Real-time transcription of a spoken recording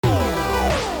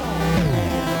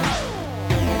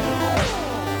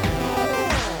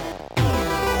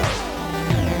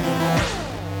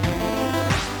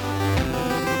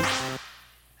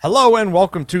Hello and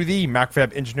welcome to the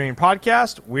MacFab Engineering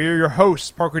Podcast. We're your hosts,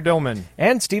 Parker Dillman.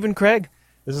 And Stephen Craig.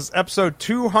 This is episode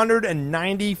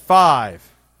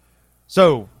 295.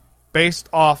 So, based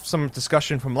off some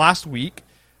discussion from last week,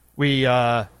 we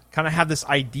kind of have this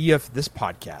idea for this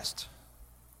podcast.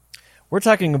 We're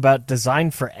talking about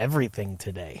design for everything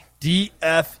today.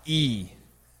 DFE,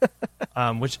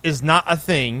 which is not a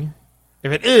thing.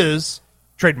 If it is,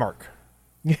 trademark.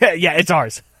 Yeah, it's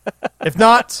ours. If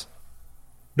not,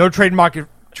 no trademark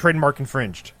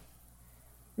infringed.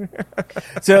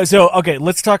 So okay,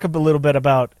 let's talk a little bit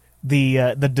about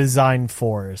the design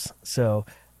fors. So,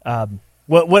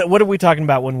 what are we talking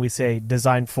about when we say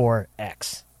design for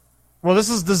X? Well, this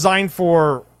is designed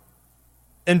for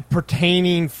and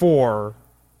pertaining for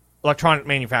electronic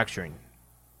manufacturing,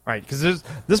 right? Because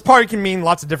this part can mean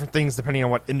lots of different things depending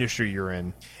on what industry you're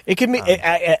in. It can mean,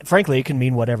 frankly, it can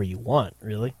mean whatever you want.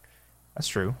 Really, that's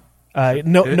true.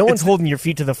 No one's holding your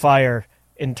feet to the fire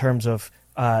in terms of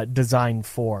design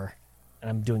for, and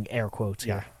I'm doing air quotes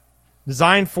here.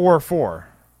 Design for.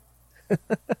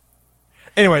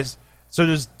 Anyways, so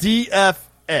there's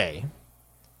DFA,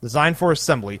 design for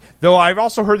assembly. Though I've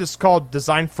also heard this called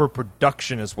design for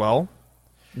production as well.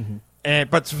 Mm-hmm.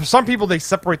 But for some people, they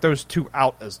separate those two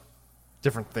out as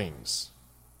different things.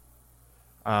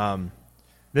 Then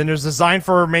there's design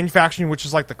for manufacturing, which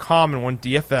is like the common one,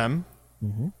 DFM.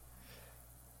 Mm-hmm.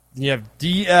 You have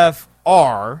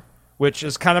DFR, which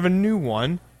is kind of a new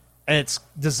one, and it's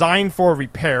designed for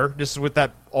repair. This is with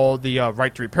that all the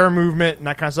right to repair movement and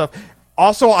that kind of stuff.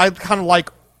 Also, I kind of like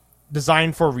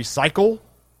design for recycle,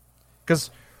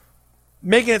 because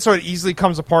making it so it easily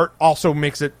comes apart also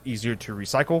makes it easier to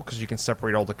recycle, because you can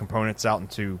separate all the components out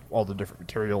into all the different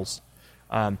materials.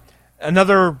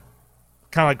 Another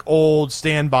kind of like old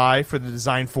standby for the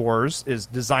design fors is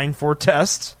design for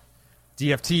test,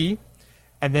 DFT.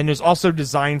 And then there's also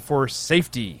design for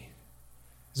safety.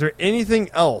 Is there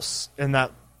anything else in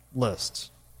that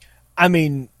list? I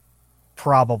mean,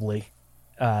 probably.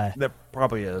 That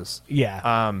probably is.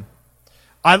 Yeah.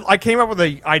 I came up with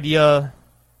the idea.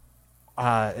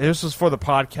 This was for the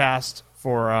podcast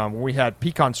for when we had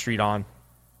Pecan Street on.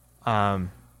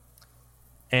 And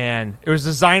it was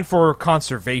designed for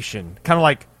conservation, kind of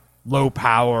like low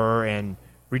power and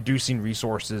reducing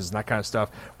resources and that kind of stuff.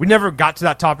 We never got to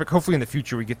that topic. Hopefully in the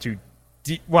future we get to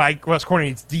what's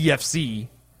coordinated it's DFC,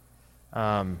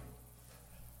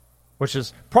 which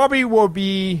is probably will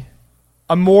be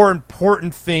a more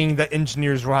important thing that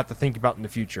engineers will have to think about in the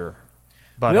future.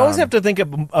 But we always have to think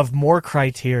of more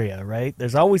criteria, right?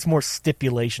 There's always more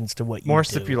stipulations to what you do. More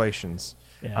stipulations.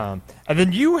 Yeah. And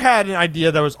then you had an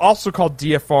idea that was also called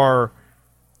DFR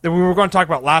that we were going to talk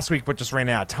about last week, but just ran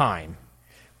out of time.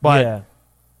 But yeah.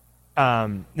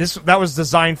 That was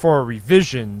designed for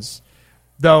revisions,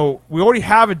 though we already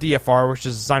have a DFR, which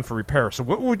is designed for repair. So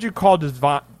what would you call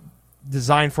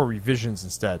design for revisions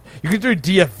instead? You could do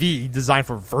DFV, design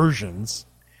for versions.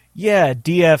 Yeah,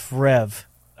 DF Rev.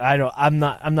 I'm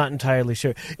not entirely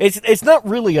sure. It's not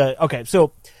really okay.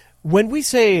 So when we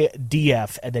say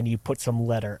DF and then you put some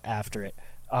letter after it,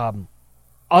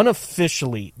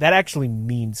 unofficially that actually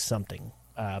means something.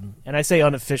 And I say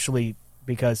unofficially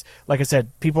because, like I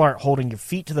said, people aren't holding your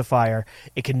feet to the fire.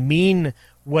 It can mean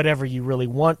whatever you really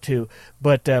want to,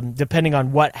 but depending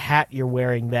on what hat you're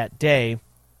wearing that day,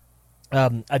 a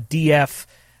DF,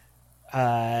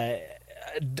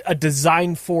 a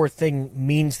design for thing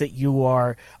means that you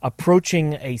are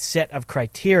approaching a set of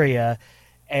criteria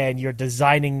and you're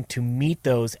designing to meet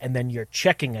those, and then you're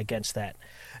checking against that.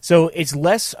 So it's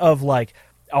less of like,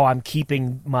 oh, I'm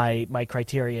keeping my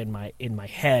criteria in my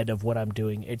head of what I'm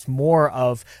doing. It's more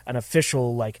of an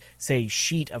official, like, say,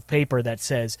 sheet of paper that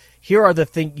says, here are the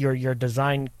your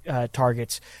design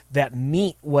targets that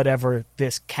meet whatever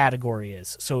this category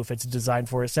is. So if it's designed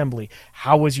for assembly,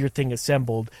 how was your thing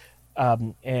assembled,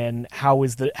 and how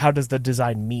does the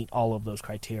design meet all of those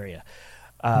criteria?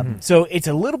 So it's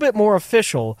a little bit more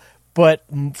official, but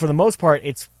for the most part,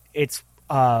 it's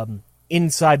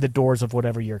inside the doors of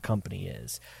whatever your company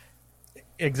is.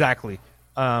 Exactly.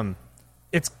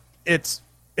 It's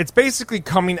basically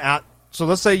coming at. So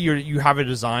let's say you have a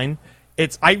design.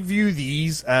 I view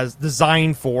these as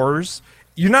design fors.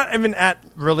 You're not even at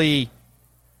really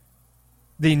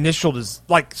the initial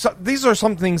these are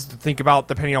some things to think about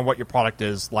depending on what your product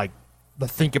is, like to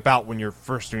think about when you're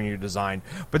first doing your design.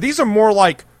 But these are more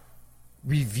like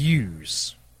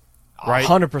reviews, right?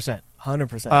 100%.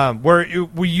 Where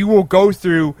you will go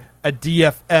through a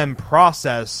DFM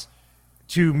process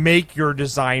to make your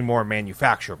design more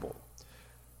manufacturable.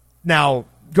 Now,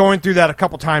 going through that a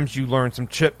couple times, you learn some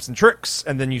tips and tricks,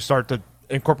 and then you start to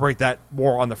incorporate that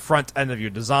more on the front end of your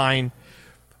design.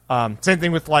 Same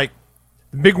thing with like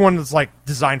the big one that's like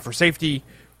design for safety,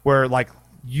 where like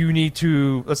you need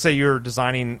to, let's say you're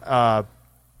designing a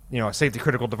safety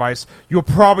critical device, you'll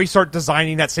probably start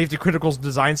designing that safety critical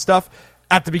design stuff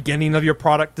at the beginning of your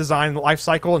product design life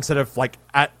cycle instead of like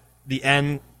at the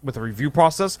end with a review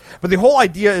process. But the whole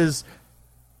idea is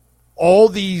all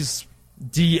these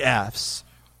DFs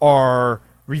are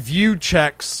review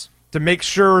checks to make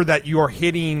sure that you are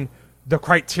hitting the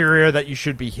criteria that you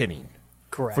should be hitting.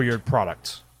 Correct. For your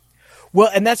product. Well,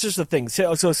 and that's just the thing.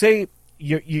 So say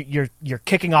you're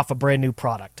kicking off a brand new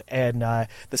product, and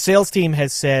the sales team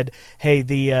has said, "Hey,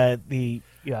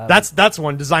 that's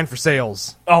one designed for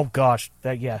sales." Oh gosh,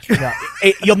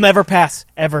 you'll never pass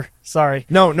ever. Sorry.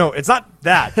 No, it's not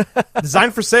that.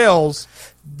 Designed for sales.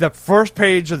 The first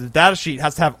page of the data sheet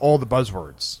has to have all the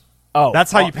buzzwords. Oh,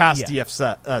 that's how you pass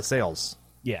DF sales.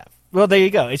 Yeah. Well, there you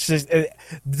go. It's just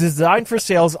designed for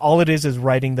sales. All it is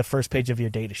writing the first page of your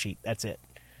data sheet. That's it.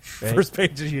 Right? First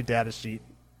page of your data sheet.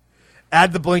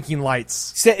 Add the blinking lights.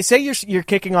 Say you're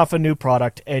kicking off a new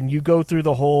product and you go through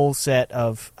the whole set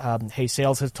of, hey,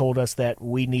 sales has told us that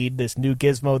we need this new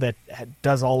gizmo that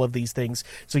does all of these things.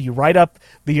 So you write up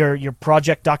your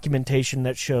project documentation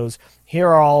that shows, here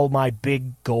are all my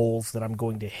big goals that I'm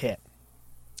going to hit.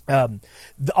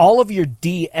 All of your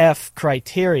DF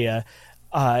criteria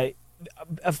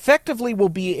effectively will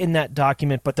be in that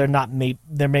document, but they're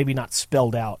maybe not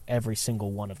spelled out every single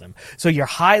one of them. So your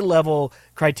high level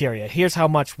criteria, here's how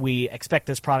much we expect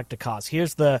this product to cost.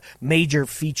 Here's the major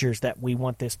features that we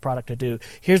want this product to do.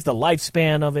 Here's the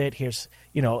lifespan of it. Here's,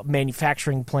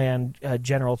 manufacturing plan,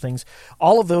 general things.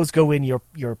 All of those go in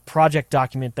your project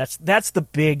document. That's the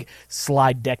big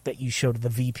slide deck that you show to the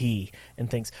VP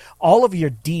and things. All of your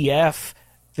DF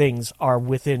things are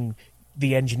within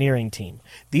the engineering team.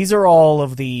 These are all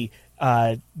of the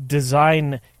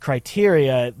design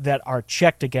criteria that are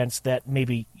checked against that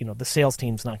maybe the sales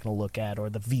team's not going to look at or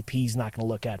the VP's not going to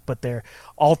look at, but they're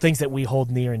all things that we hold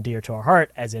near and dear to our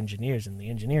heart as engineers in the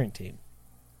engineering team.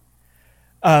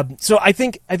 So I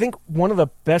think one of the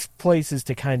best places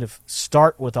to kind of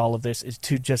start with all of this is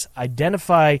to just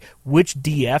identify which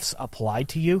DFs apply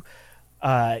to you.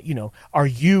 Are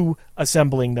you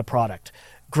assembling the product?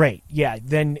 Great. Yeah,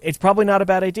 then it's probably not a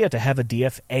bad idea to have a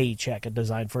DFA check, a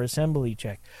design for assembly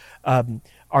check. Do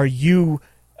you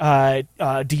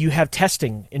have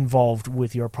testing involved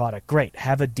with your product? Great.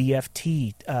 Have a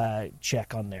DFT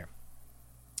check on there.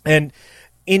 And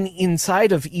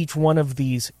inside of each one of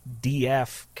these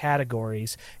DF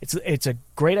categories, it's a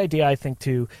great idea, I think,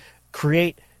 to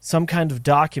create some kind of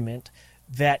document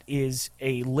that is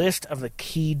a list of the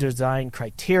key design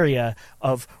criteria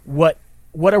of what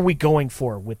are we going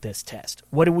for with this test?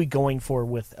 What are we going for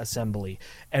with assembly?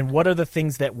 And what are the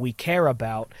things that we care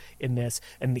about in this?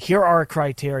 And here are our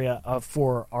criteria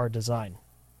for our design.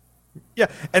 Yeah,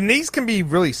 and these can be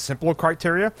really simple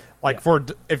criteria. Like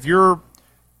if you're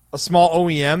a small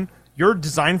OEM, your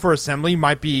design for assembly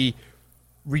might be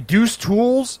reduce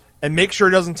tools and make sure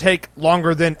it doesn't take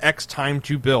longer than X time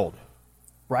to build.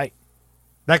 Right.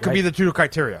 That could be the two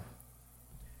criteria.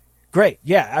 Great.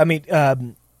 Yeah. I mean,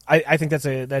 I think that's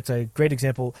a great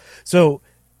example. So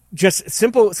just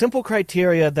simple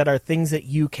criteria that are things that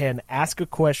you can ask a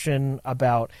question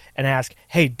about and ask,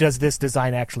 hey, does this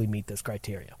design actually meet this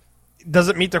criteria? Does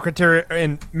it meet the criteria?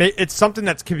 And it's something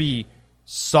that could be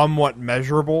somewhat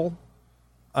measurable.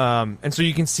 And so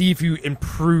you can see if you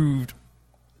improved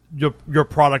your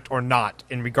product or not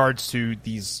in regards to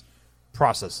these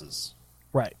processes.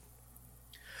 Right.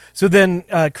 So then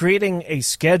creating a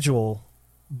schedule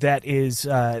that is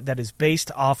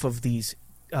based off of these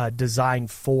design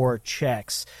for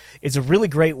checks is a really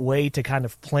great way to kind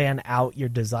of plan out your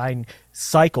design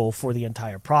cycle for the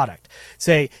entire product.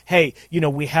 Say, hey,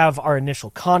 we have our initial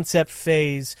concept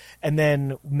phase, and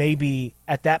then maybe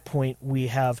at that point we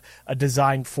have a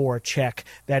design for check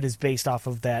that is based off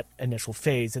of that initial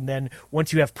phase. And then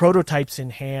once you have prototypes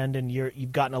in hand and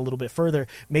you've gotten a little bit further,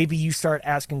 maybe you start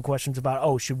asking questions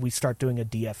about, should we start doing a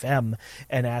DFM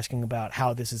and asking about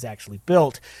how this is actually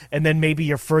built? And then maybe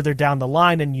you're further down the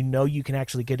line and you can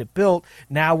actually get it built.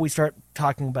 Now we start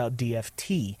talking about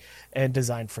DFT and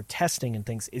design for testing and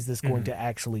things. Is this going to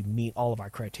actually meet all of our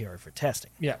criteria for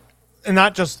testing? Yeah. And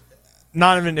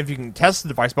not even if you can test the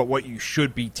device, but what you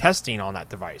should be testing on that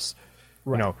device.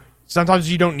 Right.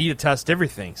 Sometimes you don't need to test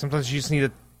everything. Sometimes you just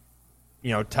need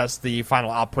to, test the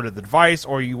final output of the device,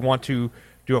 or you want to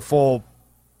do a full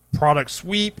product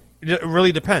sweep. It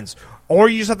really depends. Or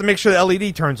you just have to make sure the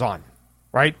LED turns on,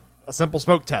 right? A simple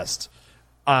smoke test.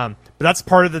 But that's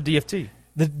part of the DFT.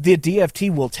 The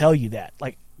DFT will tell you that.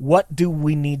 Like, what do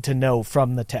we need to know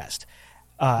from the test?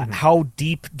 How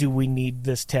deep do we need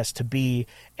this test to be?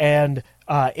 And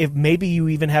if maybe you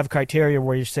even have criteria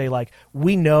where you say, like,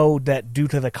 we know that due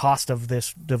to the cost of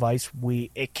this device,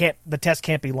 the test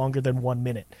can't be longer than 1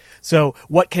 minute. So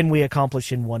what can we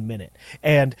accomplish in 1 minute?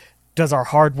 And does our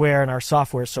hardware and our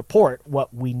software support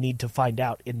what we need to find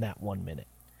out in that 1 minute?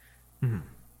 Mm-hmm.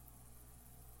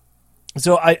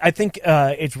 So I think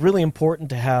it's really important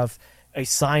to have a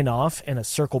sign-off and a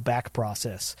circle-back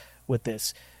process with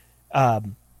this.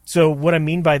 So what I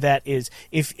mean by that is,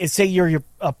 if say you're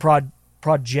a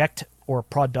project or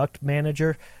product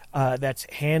manager that's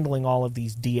handling all of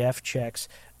these DF checks,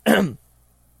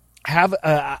 have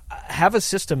a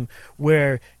system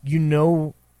where you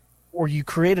know, or you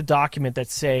create a document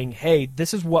that's saying, hey,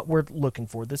 this is what we're looking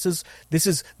for. This is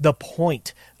the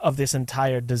point of this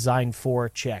entire design for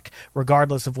check,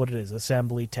 regardless of what it is,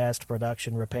 assembly, test,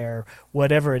 production, repair,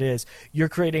 whatever it is. You're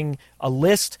creating a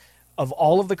list of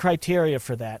all of the criteria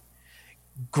for that.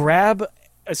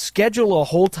 Schedule a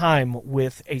whole time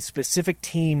with a specific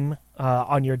team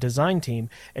on your design team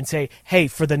and say, hey,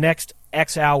 for the next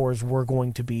X hours, we're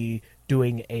going to be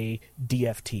doing a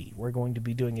DFT. We're going to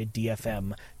be doing a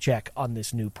DFM check on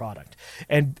this new product,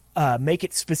 and make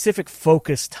it specific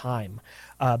focus time.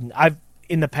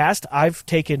 In the past, I've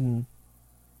taken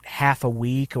half a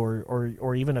week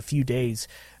or even a few days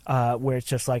where it's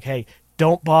just like, hey,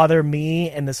 don't bother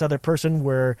me and this other person.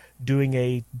 We're doing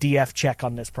a DF check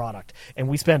on this product. And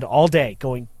we spend all day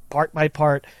going part by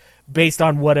part based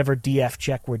on whatever DF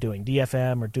check we're doing,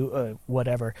 DFM or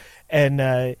whatever.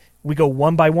 And we go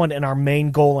one by one, and our main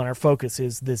goal and our focus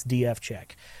is this DF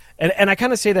check. And I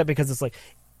kind of say that because it's like,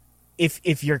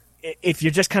 if you're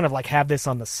just kind of like have this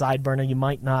on the side burner, you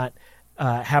might not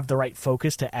have the right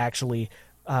focus to actually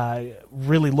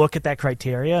really look at that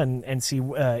criteria and see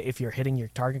if you're hitting your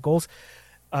target goals.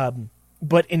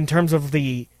 But in terms of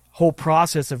the whole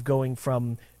process of going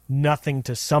from nothing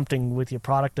to something with your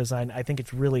product design, I think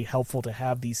it's really helpful to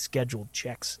have these scheduled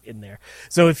checks in there.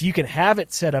 So if you can have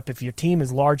it set up, if your team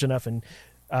is large enough and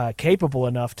capable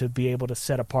enough to be able to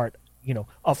set apart,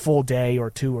 a full day or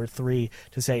 2 or 3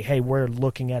 to say, hey, we're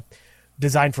looking at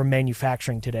design for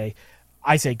manufacturing today,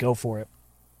 I say go for it.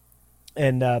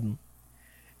 And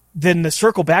then the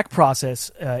circle back process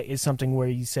is something where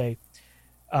you say,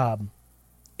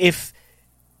 if,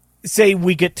 say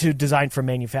we get to design for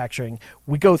manufacturing,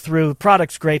 we go through, the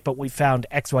product's great, but we found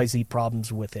XYZ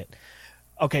problems with it.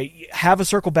 Okay, have a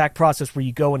circle back process where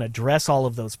you go and address all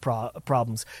of those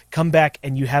problems, come back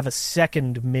and you have a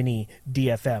second mini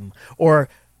DFM, or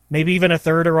maybe even a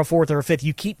third or a fourth or a fifth.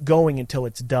 You keep going until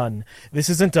it's done. This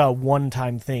isn't a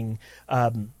one-time thing.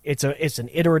 It's an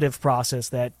iterative process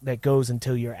that goes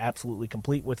until you're absolutely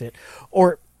complete with it.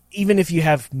 Or even if you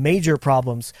have major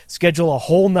problems, schedule a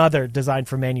whole nother design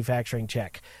for manufacturing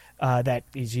check that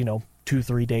is,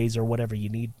 2-3 days or whatever you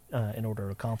need in order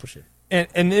to accomplish it.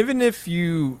 And even if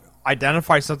you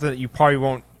identify something that you probably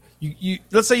won't, you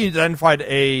let's say you identified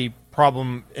a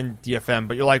problem in DFM,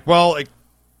 but you're like, well, it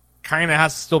kind of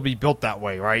has to still be built that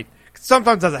way, right?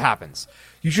 Sometimes as it happens,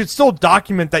 you should still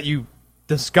document that you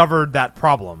discovered that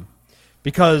problem,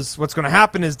 because what's going to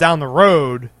happen is down the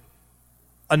road,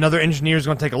 another engineer is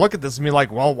going to take a look at this and be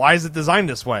like, well, why is it designed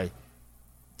this way?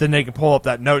 Then they can pull up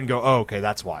that note and go, oh, okay,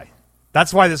 that's why.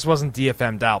 That's why this wasn't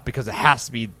DFM'd out, because it has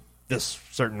to be this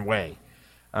certain way.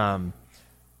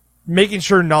 Making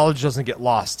sure knowledge doesn't get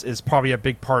lost is probably a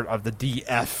big part of the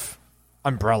DF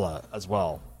umbrella as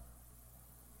well.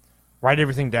 Write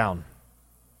everything down.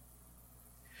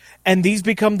 And these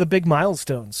become the big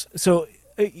milestones. So,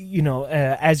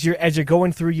 as you're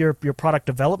going through your product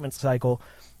development cycle,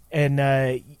 and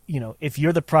if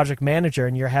you're the project manager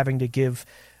and you're having to give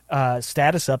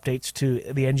status updates to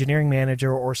the engineering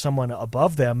manager or someone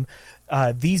above them,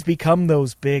 these become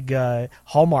those big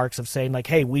hallmarks of saying, like,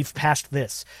 hey, we've passed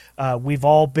this. We've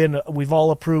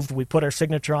all approved. We put our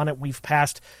signature on it. We've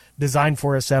passed design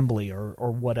for assembly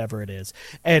or whatever it is.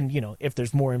 And, if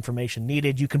there's more information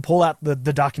needed, you can pull out the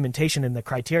documentation and the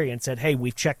criteria and said, hey,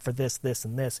 we've checked for this, this,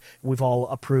 and this. We've all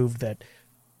approved that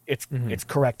it's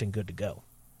correct and good to go.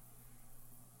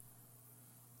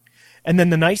 And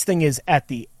then the nice thing is, at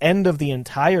the end of the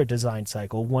entire design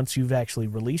cycle, once you've actually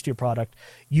released your product,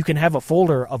 you can have a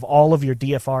folder of all of your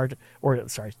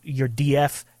your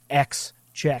DFX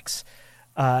checks,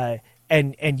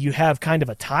 and you have kind of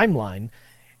a timeline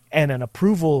and an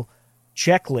approval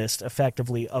checklist,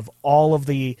 effectively, of all of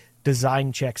the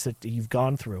design checks that you've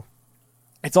gone through.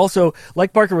 It's also,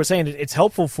 like Parker was saying, it's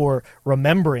helpful for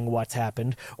remembering what's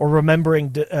happened, or remembering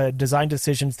design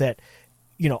decisions that,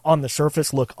 on the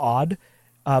surface look odd,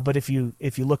 But if you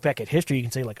look back at history, you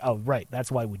can say like, oh, right,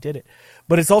 that's why we did it.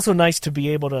 But it's also nice to be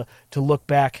able to look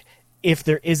back if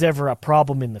there is ever a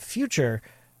problem in the future.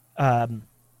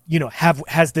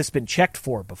 Has this been checked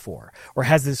for before, or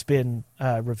has this been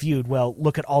reviewed? Well,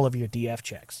 look at all of your DF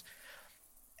checks.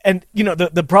 And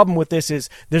the problem with this is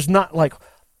there's not like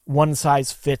one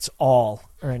size fits all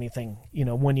or anything.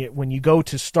 When you go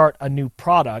to start a new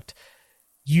product,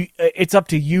 it's up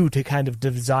to you to kind of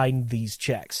design these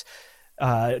checks.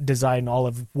 Design all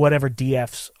of whatever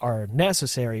DFs are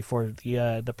necessary for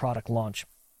the product launch.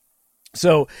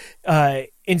 So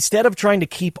instead of trying to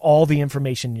keep all the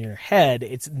information in your head,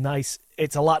 it's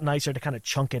a lot nicer to kind of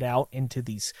chunk it out into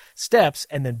these steps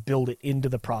and then build it into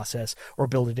the process or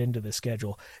build it into the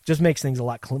schedule. It just makes things a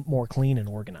lot more clean and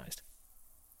organized.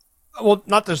 Well,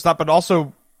 not just that, but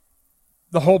also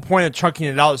the whole point of chunking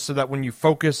it out is so that when you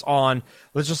focus on,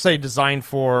 let's just say, design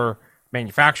for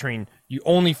manufacturing, you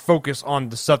only focus on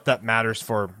the stuff that matters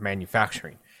for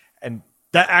manufacturing. And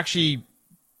that actually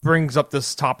brings up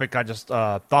this topic I just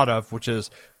thought of, which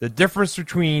is the difference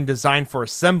between design for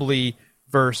assembly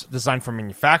versus design for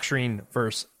manufacturing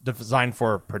versus design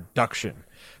for production.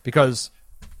 Because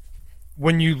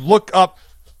when you look up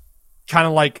kind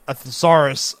of like a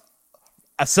thesaurus,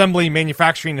 assembly,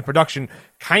 manufacturing, and production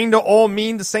kind of all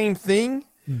mean the same thing,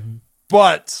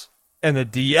 but in the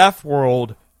DF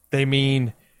world, they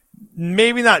mean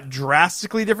maybe not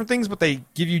drastically different things, but they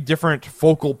give you different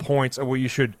focal points of what you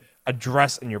should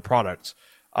address in your product.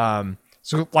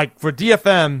 So like for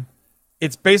DFM,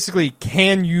 it's basically,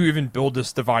 can you even build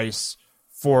this device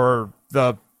for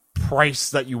the price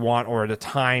that you want or the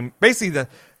time? Basically,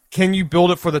 can you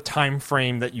build it for the time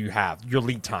frame that you have, your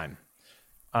lead time?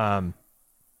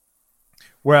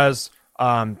 Whereas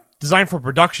design for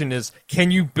production is, can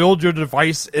you build your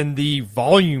device in the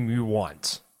volume you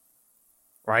want?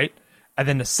 Right? And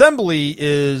then assembly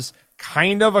is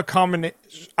kind of a combination.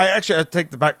 I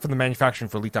take the back from the manufacturing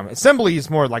for lead time. Assembly is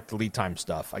more like the lead time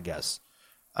stuff, I guess.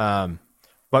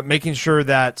 But making sure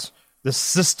that the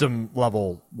system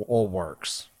level all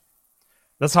works.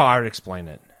 That's how I would explain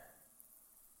it.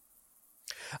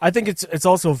 I think it's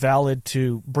also valid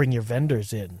to bring your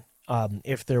vendors in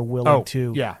if they're willing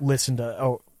to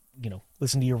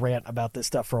listen to your rant about this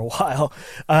stuff for a while.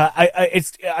 I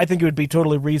think it would be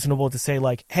totally reasonable to say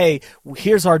like, hey,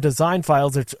 here's our design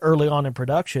files. It's early on in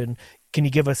production. Can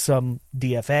you give us some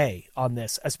DFA on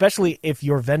this? Especially if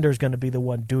your vendor is going to be the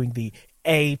one doing the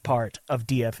A part of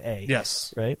DFA.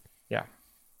 Yes. Right? Yeah.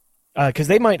 Because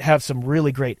they might have some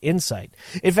really great insight.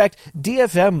 In fact,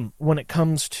 DFM, when it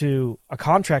comes to a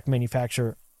contract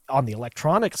manufacturer on the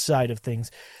electronics side of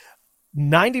things,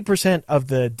 90% of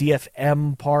the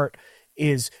DFM part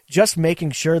is just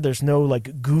making sure there's no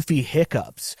like goofy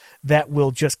hiccups that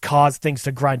will just cause things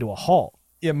to grind to a halt.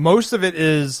 Yeah, most of it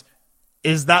is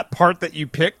that part that you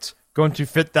picked going to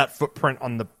fit that footprint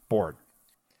on the board?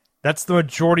 That's the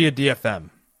majority of DFM.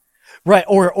 Right,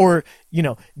 or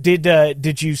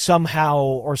did you somehow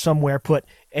or somewhere put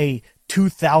a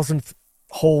 2,000th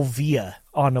hole via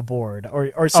on a board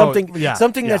or something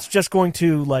that's just going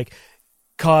to like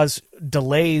cause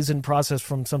delays in process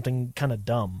from something kind of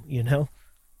dumb,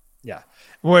 Yeah.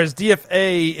 Whereas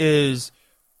DFA is,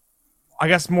 I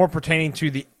guess, more pertaining to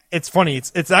the. It's funny.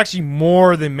 It's actually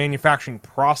more the manufacturing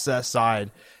process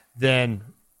side than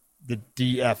the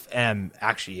DFM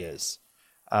actually is,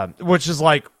 which is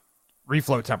like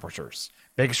reflow temperatures,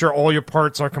 making sure all your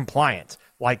parts are compliant.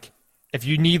 Like if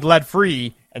you need lead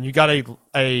free and you got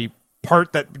a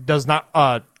part that does not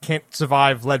can't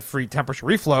survive lead-free temperature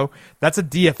reflow, that's a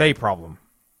DFA problem.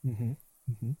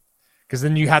 Because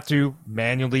then you have to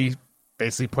manually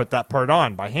basically put that part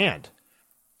on by hand.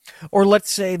 Or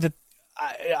let's say that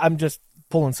I'm just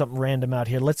pulling something random out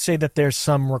here. Let's say that there's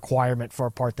some requirement for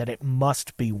a part that it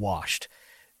must be washed.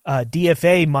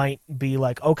 DFA might be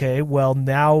like, okay, well,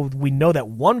 now we know that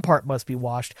one part must be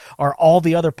washed. Are all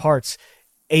the other parts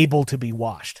able to be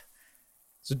washed?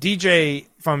 So DJ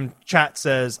from chat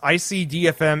says, I see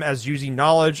DFM as using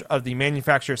knowledge of the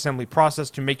manufacturer assembly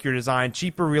process to make your design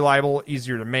cheaper, reliable,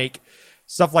 easier to make.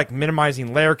 Stuff like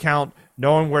minimizing layer count,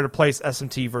 knowing where to place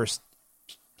SMT versus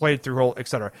plated through hole,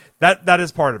 etc. That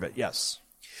is part of it, yes.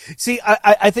 See,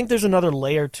 I think there's another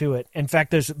layer to it. In fact,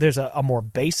 there's a more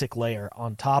basic layer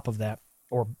on top of that,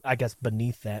 or I guess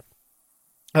beneath that.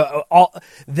 All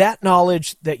that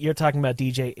knowledge that you're talking about,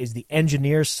 DJ, is the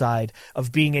engineer's side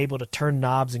of being able to turn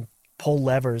knobs and pull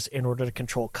levers in order to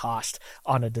control cost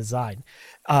on a design,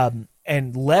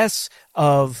 and less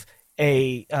of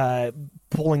a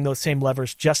pulling those same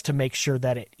levers just to make sure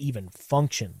that it even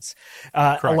functions.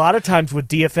 A lot of times with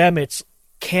DFM, it's,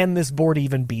 can this board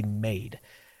even be made?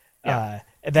 Yeah.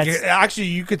 That's Actually,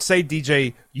 you could say,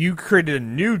 DJ, you created a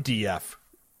new DF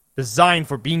designed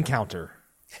for bean counter.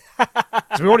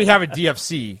 So we already have a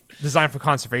DFC designed for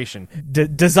conservation.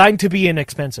 Designed to be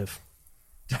inexpensive.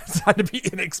 Designed to be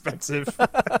inexpensive.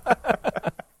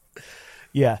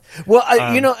 Yeah. Well,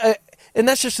 and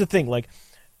that's just the thing. Like,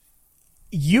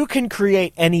 you can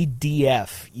create any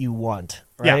DF you want,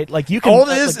 right? Yeah. Like, you can. All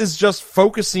it is just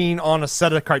focusing on a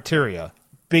set of criteria.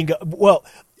 Bingo. Well,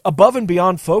 above and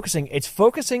beyond focusing, it's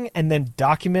focusing and then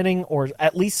documenting, or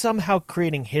at least somehow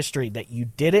creating history that you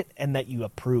did it and that you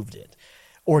approved it,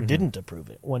 or didn't approve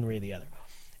it, one way or the other.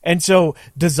 And so,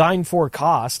 design for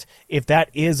cost, if that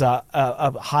is a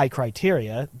high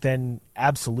criteria, then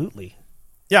absolutely.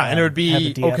 Yeah, and it would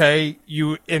be, DF. okay,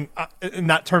 you in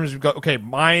that terms, you go, okay,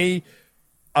 my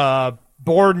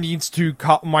board needs to,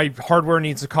 my hardware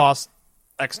needs to cost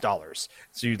X dollars.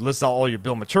 So you list out all your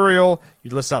bill of material,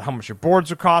 you list out how much your boards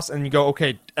would cost, and you go,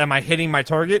 okay, am I hitting my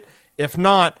target? If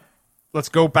not, let's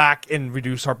go back and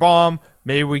reduce our BOM.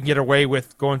 Maybe we can get away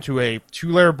with going to a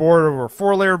 2-layer board over a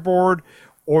 4-layer board,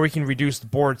 or we can reduce the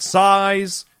board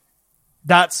size.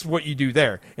 That's what you do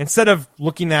there. Instead of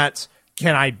looking at,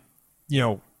 can I,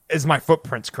 is my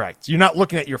footprints correct? You're not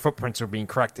looking at your footprints are being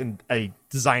correct in a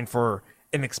design for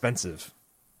inexpensive.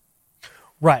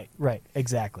 Right,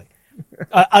 exactly.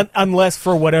 Unless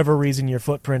for whatever reason your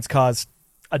footprints cause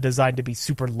a design to be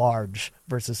super large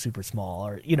versus super small,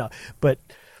 or but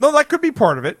no, that could be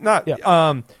part of it. Not.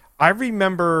 Yeah. I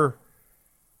remember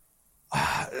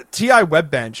TI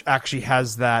Webbench actually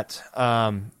has that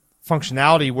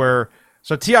functionality where.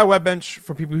 So TI Webbench,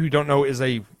 for people who don't know, is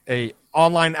a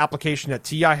online application that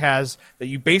TI has that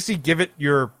you basically give it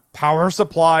your power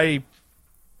supply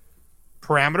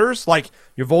parameters, like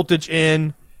your voltage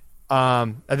in,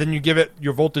 and then you give it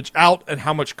your voltage out and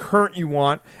how much current you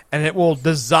want, and it will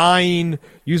design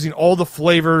using all the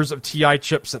flavors of TI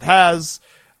chips it has,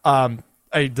 a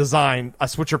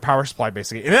switcher power supply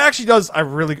basically. And it actually does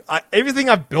everything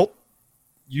I've built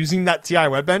using that TI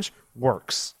Webbench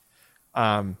works.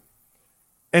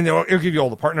 And it'll give you all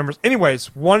the part numbers.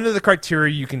 Anyways, one of the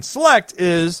criteria you can select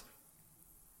is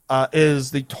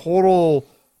the total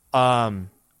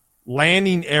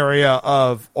landing area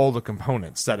of all the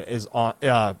components that is on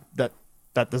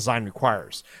that design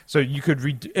requires. So you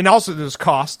could and also there's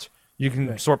cost. You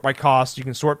can sort by cost. You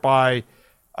can sort by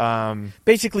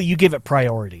basically you give it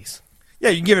priorities.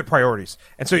 Yeah, you can give it priorities.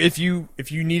 And so if you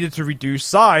needed to reduce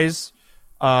size,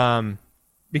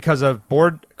 because of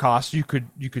board costs, you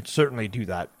could certainly do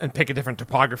that and pick a different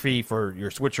topography for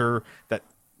your switcher that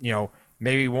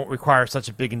maybe won't require such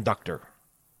a big inductor.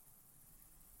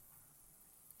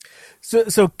 So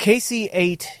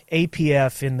KC8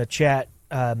 APF in the chat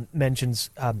mentions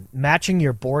matching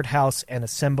your board house and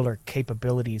assembler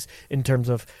capabilities in terms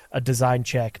of a design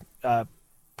check,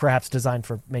 perhaps designed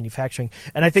for manufacturing.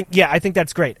 And I think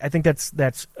that's great. I think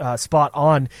that's spot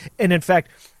on. And in fact,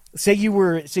 Say you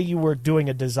were doing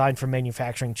a design for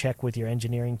manufacturing check with your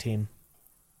engineering team,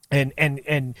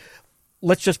 and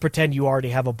let's just pretend you already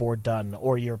have a board done,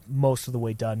 or you're most of the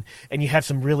way done, and you have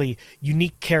some really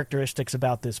unique characteristics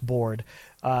about this board.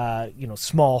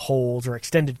 Small holes or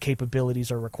extended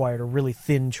capabilities are required, or really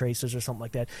thin traces or something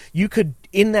like that. You could,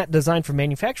 in that design for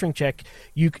manufacturing check,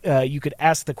 you could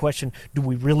ask the question: do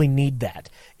we really need that?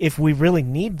 If we really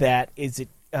need that, is it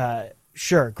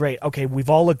sure, great. Okay, we've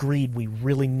all agreed we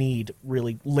really need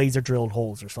laser drilled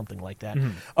holes or something like that. Mm-hmm.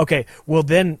 Okay, well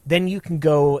then you can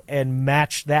go and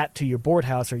match that to your board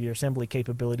house or your assembly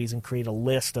capabilities and create a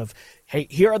list of, hey,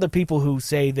 here are the people who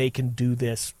say they can do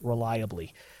this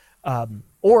reliably.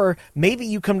 Or maybe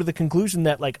you come to the conclusion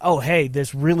that, like, oh, hey,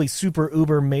 this really super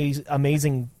uber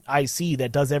amazing IC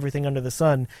that does everything under the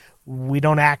sun, we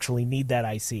don't actually need that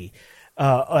IC.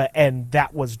 And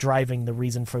that was driving the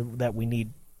reason for that we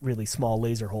need really small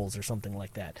laser holes or something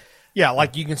like that. Yeah,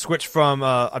 like you can switch from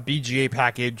a BGA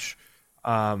package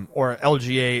or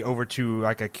LGA over to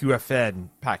like a QFN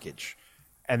package,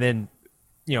 and then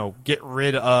get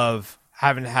rid of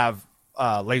having to have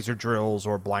laser drills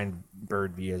or blind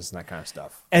bird vias and that kind of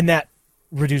stuff. And that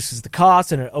reduces the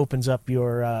cost, and it opens up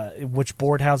your which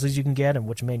board houses you can get and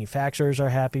which manufacturers are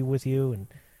happy with you. And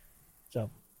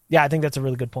so, yeah, I think that's a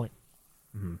really good point.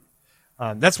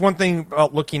 Mm-hmm. That's one thing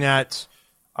about looking at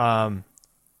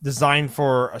design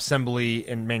for assembly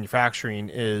and manufacturing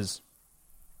is,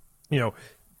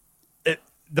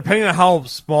 depending on how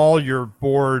small your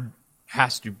board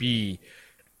has to be,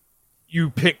 you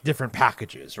pick different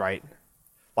packages, right?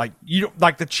 Like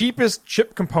the cheapest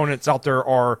chip components out there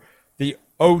are the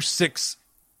 06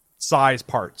 size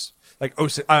parts, like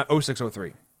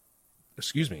 0603.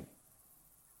 Excuse me.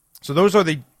 So those are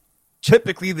the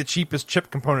typically the cheapest chip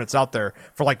components out there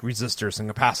for like resistors and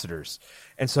capacitors.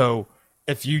 And so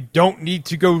if you don't need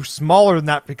to go smaller than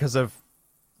that because of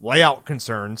layout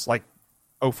concerns like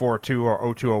 042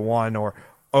 or 0201 or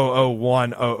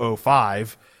 001,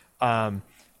 005,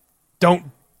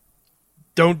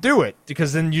 don't do it,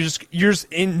 because then you're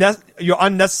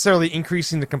unnecessarily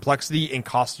increasing the complexity and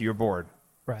cost of your board.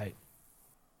 Right.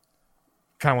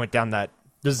 Kind of went down that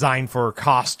design for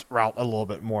cost route a little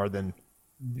bit more than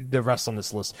the rest on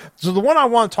this list. So the one I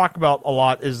want to talk about a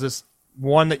lot is this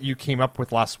one that you came up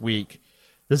with last week,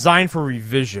 design for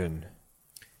revision.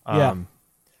 Yeah.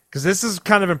 Because this is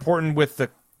kind of important with the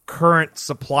current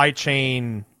supply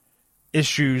chain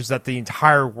issues that the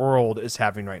entire world is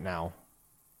having right now.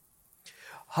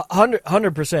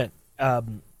 100%.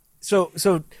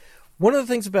 So one of the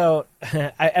things about,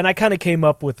 and I kind of came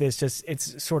up with this, just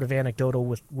it's sort of anecdotal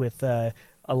with a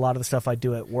lot of the stuff I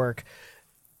do at work.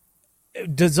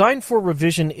 Design for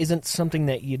revision isn't something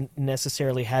that you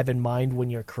necessarily have in mind when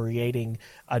you're creating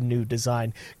a new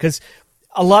design, because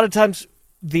a lot of times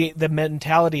the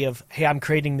mentality of, hey, I'm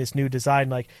creating this new design,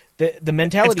 like the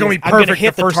mentality is I'm going to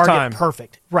hit the target time.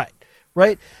 Perfect,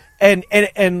 right, and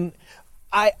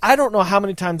I don't know how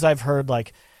many times I've heard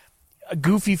like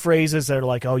goofy phrases that are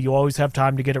like, oh, you always have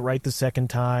time to get it right the second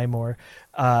time, or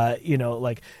I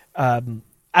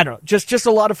don't know, just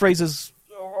a lot of phrases,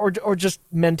 or just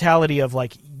mentality of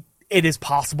like, it is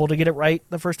possible to get it right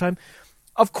the first time.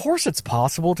 Of course it's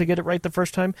possible to get it right the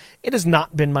first time. It has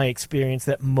not been my experience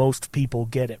that most people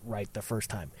get it right the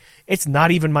first time. It's not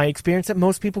even my experience that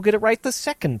most people get it right the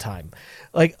second time.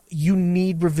 Like, you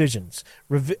need revisions.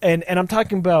 And I'm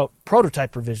talking about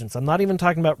prototype revisions. I'm not even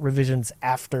talking about revisions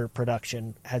after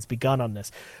production has begun on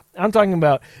this. I'm talking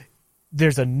about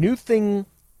there's a new thing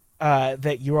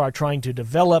that you are trying to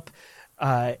develop.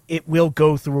 It will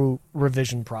go through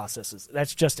revision processes.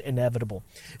 That's just inevitable.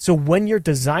 So when you're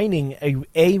designing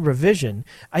a revision,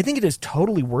 I think it is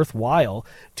totally worthwhile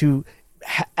to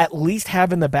at least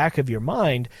have in the back of your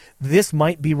mind, this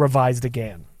might be revised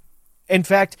again. In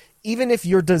fact, even if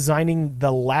you're designing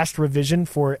the last revision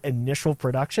for initial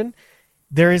production,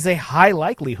 there is a high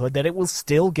likelihood that it will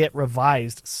still get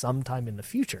revised sometime in the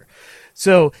future.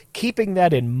 So keeping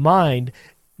that in mind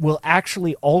will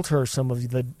actually alter some of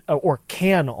the, or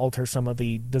can alter some of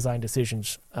the design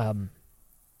decisions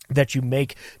that you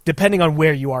make, depending on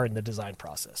where you are in the design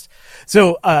process.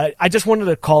 So I just wanted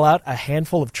to call out a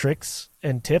handful of tricks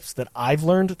and tips that I've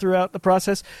learned throughout the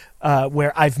process,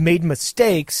 where I've made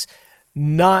mistakes,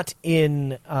 not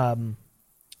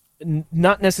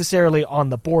necessarily on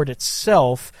the board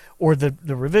itself or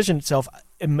the revision itself,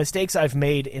 mistakes I've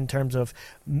made in terms of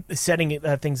setting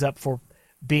things up for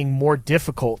being more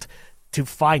difficult to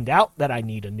find out that I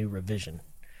need a new revision.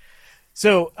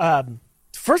 So,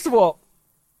 first of all,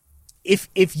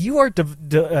 if you are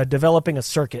developing a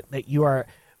circuit that you are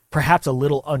perhaps a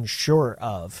little unsure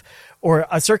of, or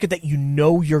a circuit that you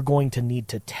know you're going to need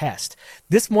to test,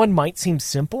 this one might seem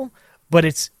simple, but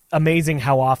it's amazing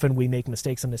how often we make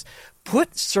mistakes on this.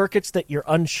 Put circuits that you're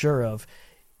unsure of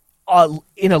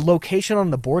in a location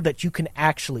on the board that you can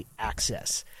actually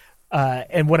access.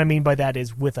 And what I mean by that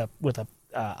is with a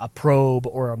probe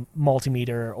or a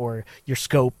multimeter or your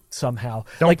scope somehow.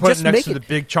 Don't like, put just it next make to the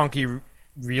big chunky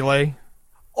relay.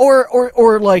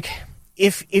 Or like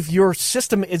if your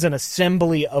system is an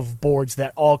assembly of boards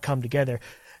that all come together,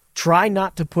 try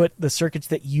not to put the circuits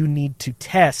that you need to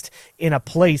test in a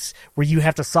place where you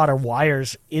have to solder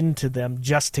wires into them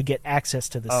just to get access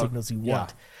to the signals you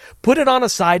want. Put it on a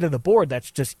side of the board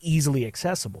that's just easily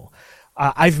accessible.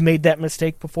 I've made that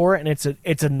mistake before, and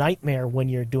it's a nightmare when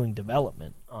you're doing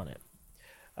development on it.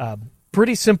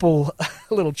 Pretty simple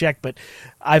little check, but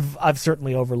I've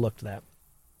certainly overlooked that.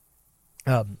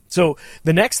 So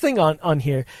the next thing on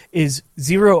here is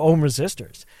 0 ohm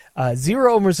resistors.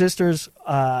 0 ohm resistors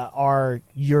are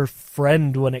your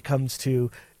friend when it comes to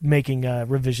making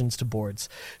revisions to boards.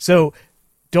 So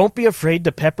don't be afraid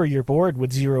to pepper your board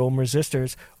with 0 ohm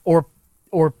resistors or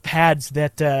pads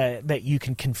that you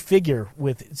can configure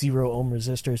with 0 ohm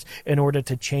resistors in order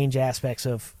to change aspects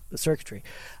of the circuitry.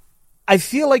 I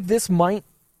feel like this might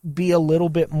be a little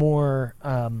bit more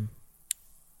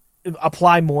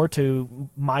apply more to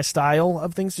my style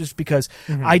of things, just because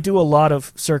I do a lot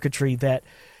of circuitry that,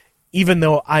 even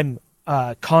though I'm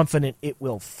confident it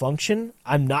will function,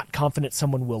 I'm not confident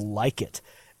someone will like it.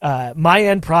 My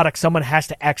end product, someone has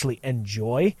to actually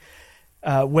enjoy.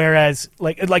 Whereas,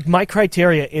 like my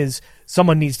criteria is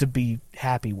someone needs to be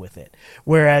happy with it.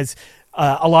 Whereas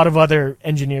a lot of other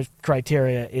engineers'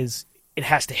 criteria is it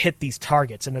has to hit these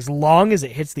targets, and as long as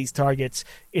it hits these targets,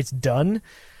 it's done.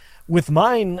 With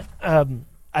mine,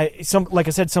 like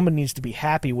I said, someone needs to be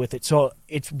happy with it. So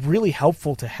it's really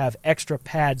helpful to have extra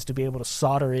pads to be able to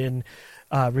solder in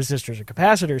resistors or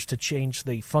capacitors to change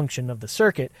the function of the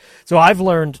circuit. So I've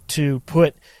learned to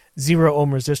put 0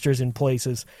 ohm resistors in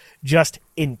places just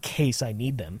in case I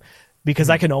need them, because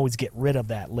I can always get rid of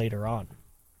that later on.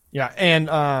 Yeah, and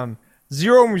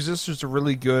 0 ohm resistors are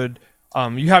really good.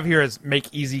 You have here as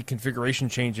make easy configuration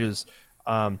changes.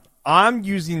 I'm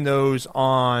using those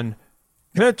on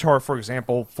Minotaur, for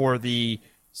example, for the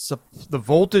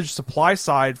voltage supply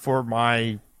side for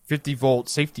my 50 volt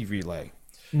safety relay.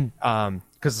 Because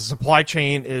the supply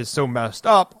chain is so messed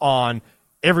up on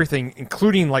everything,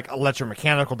 including like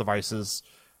electromechanical devices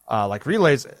like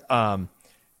relays.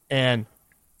 And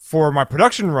for my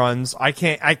production runs, I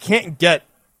can't get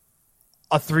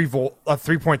a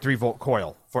 3.3 volt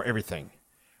coil for everything.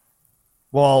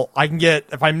 Well, I can get,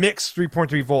 if I mix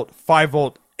 3.3 volt, 5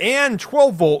 volt, and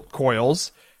 12 volt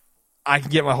coils, I can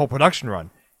get my whole production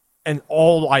run. And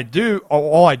all I did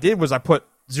was I put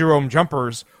 0 ohm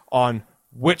jumpers on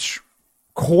which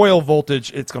coil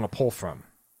voltage it's going to pull from.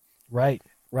 Right.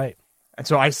 And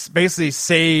so I basically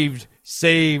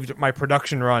saved my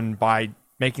production run by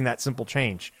making that simple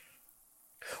change.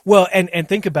 Well, and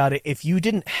think about it. If you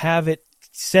didn't have it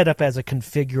set up as a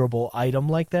configurable item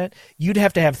like that, you'd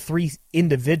have to have 3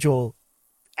 individual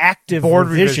active board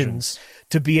revisions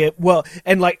to be well.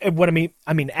 And like what I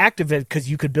mean active because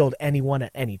you could build any one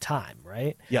at any time,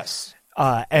 right? Yes.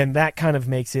 And that kind of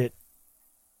makes it.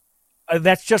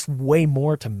 That's just way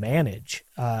more to manage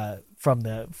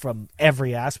from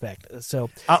every aspect. So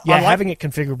having it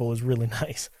configurable is really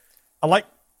nice. I like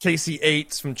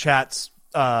KC8's from chat's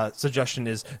suggestion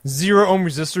is 0 ohm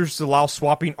resistors to allow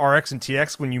swapping RX and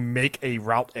TX when you make a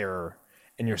route error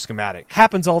in your schematic.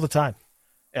 Happens all the time.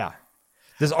 Yeah.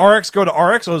 Does RX go to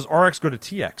RX or does RX go to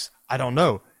TX? I don't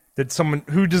know. Did someone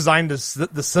who designed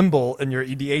the symbol in your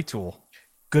EDA tool?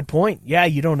 Good point. Yeah,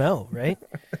 you don't know, right?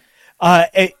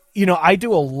 I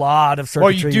do a lot of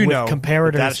circuitry with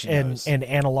comparators and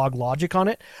analog logic on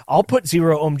it. I'll put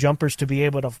 0 ohm jumpers to be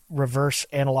able to reverse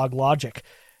analog logic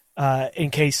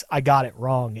in case I got it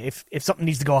wrong. If something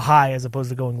needs to go high as opposed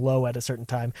to going low at a certain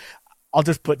time, I'll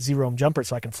just put 0 ohm jumpers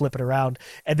so I can flip it around.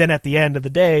 And then at the end of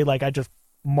the day, like I just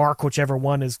mark whichever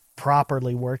one is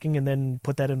properly working and then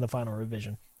put that in the final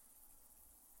revision.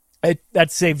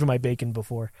 That saved my bacon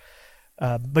before.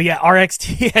 But yeah, RX,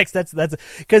 TX, that's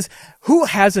because who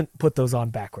hasn't put those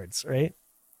on backwards, right?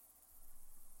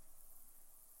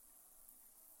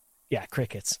 Yeah,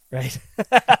 crickets, right?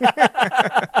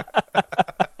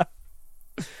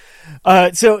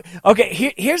 So, okay,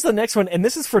 here's the next one, and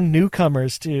this is for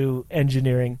newcomers to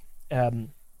engineering.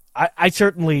 I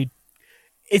certainly,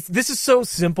 this is so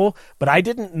simple, but I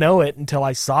didn't know it until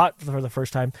I saw it for the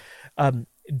first time.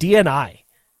 DNI,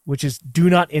 which is do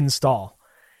not install.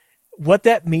 What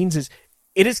that means is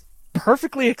it is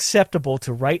perfectly acceptable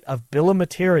to write a bill of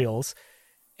materials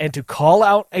and to call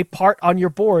out a part on your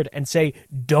board and say,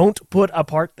 don't put a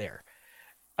part there.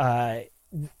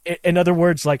 In other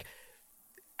words, like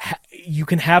you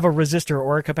can have a resistor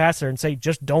or a capacitor and say,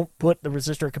 just don't put the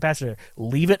resistor or capacitor.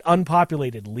 Leave it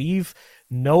unpopulated. Leave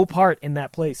no part in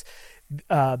that place.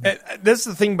 This is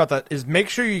the thing about that is make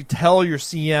sure you tell your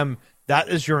CM that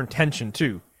is your intention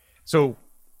too. So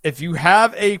if you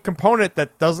have a component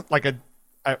that doesn't like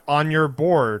on your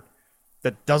board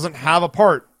that doesn't have a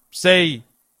part, say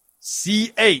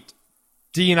C8,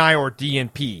 DNI or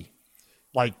DNP,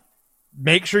 like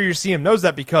make sure your CM knows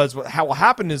that, because what will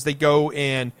happen is they go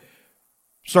and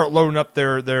start loading up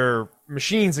their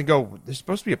machines and go, there's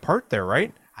supposed to be a part there,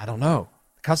 right? I don't know.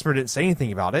 The customer didn't say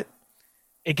anything about it.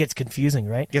 It gets confusing,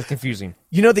 right? It gets confusing.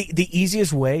 You know, the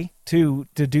easiest way to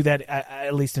do that,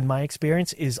 at least in my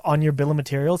experience, is on your bill of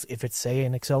materials, if it's, say,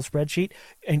 an Excel spreadsheet,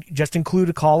 and just include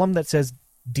a column that says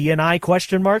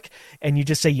DNI ? And you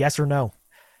just say yes or no.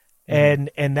 Mm-hmm.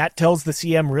 And that tells the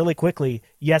CM really quickly,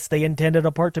 yes, they intended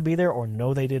a part to be there, or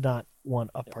no, they did not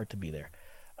want a part to be there.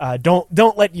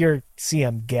 Don't let your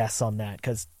CM guess on that,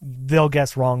 because they'll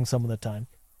guess wrong some of the time.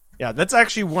 Yeah, that's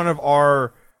actually one of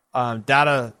our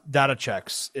data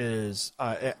checks is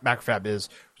at MacroFab is,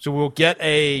 so we'll get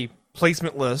a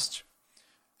placement list,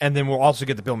 and then we'll also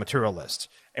get the bill of material list.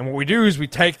 And what we do is we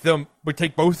take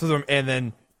both of them and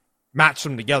then match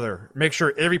them together. Make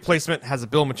sure every placement has a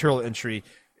bill of material entry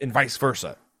and vice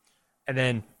versa. And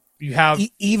then you have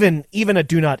even a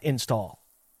do not install,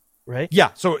 right? Yeah.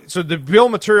 So the bill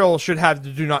of material should have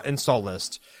the do not install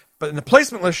list, but the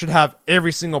placement list should have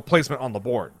every single placement on the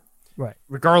board, right?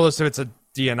 Regardless if it's a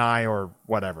DNI or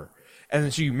whatever. And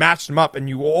then so you match them up, and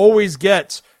you will always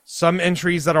get some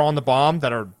entries that are on the BOM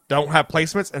that don't have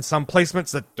placements, and some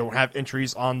placements that don't have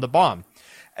entries on the BOM.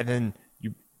 And then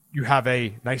you have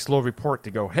a nice little report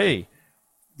to go, hey,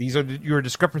 these are your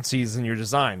discrepancies in your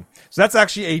design. So that's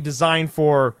actually a design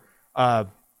for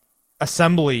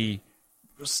assembly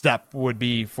step would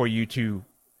be for you to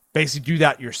basically do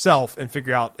that yourself and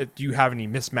figure out if do you have any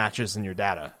mismatches in your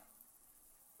data.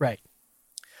 Right.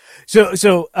 So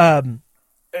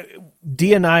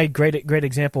DNI, great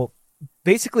example.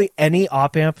 Basically, any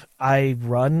op amp I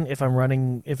run, if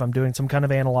I'm doing some kind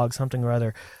of analog something or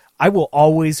other, I will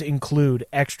always include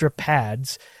extra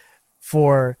pads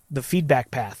for the feedback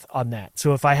path on that.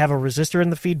 So if I have a resistor in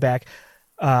the feedback,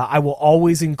 I will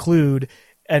always include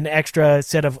an extra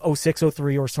set of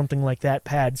 0603 or something like that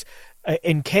pads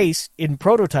in case in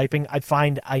prototyping I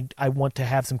find I want to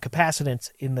have some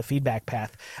capacitance in the feedback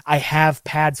path. I have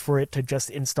pads for it to just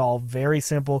install, very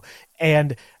simple,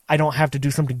 and I don't have to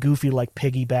do something goofy like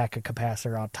piggyback a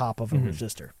capacitor on top of a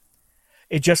resistor.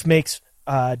 It just makes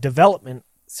development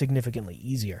significantly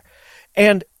easier.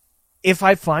 And if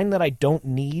I find that I don't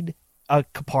need a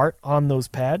part on those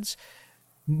pads,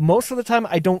 most of the time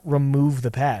I don't remove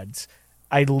the pads.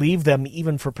 I leave them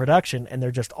even for production, and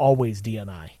they're just always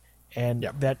DNI. And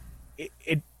that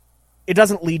it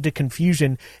doesn't lead to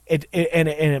confusion.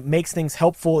 It makes things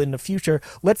helpful in the future.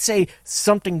 Let's say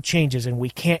something changes and we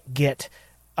can't get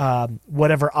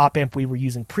whatever op amp we were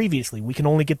using previously. We can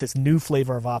only get this new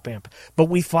flavor of op amp, but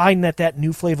we find that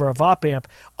new flavor of op amp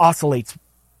oscillates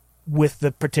with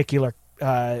the particular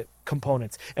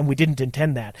components, and we didn't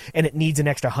intend that, and it needs an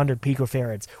extra 100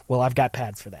 picofarads. Well, I've got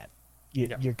pads for that.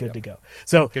 You're good to go.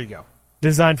 So good to go.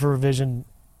 Design for revision.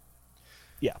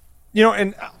 Yeah.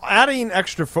 And adding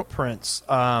extra footprints,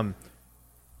 I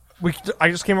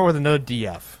just came up with another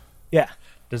DF. Yeah.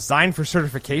 Design for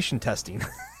certification testing.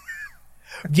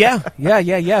 Yeah.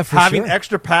 For having sure.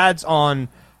 extra pads on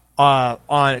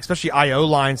especially I/O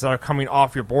lines that are coming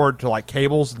off your board to like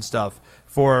cables and stuff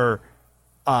for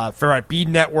ferrite bead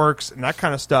networks and that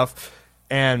kind of stuff,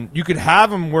 and you could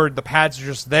have them where the pads are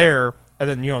just there, and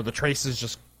then the traces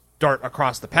just dart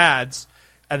across the pads,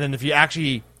 and then if you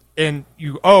actually I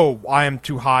am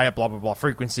too high at blah blah blah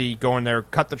frequency, go in there,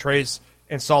 cut the trace,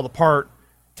 install the part,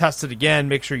 test it again,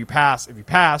 make sure you pass. If you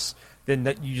pass, then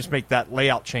you just make that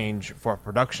layout change for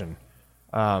production.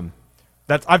 I've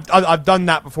done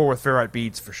that before with ferrite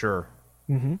beads for sure.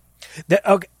 Mm-hmm.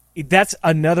 That's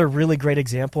another really great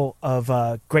example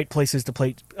of great places to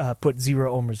put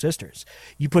 0 ohm resistors.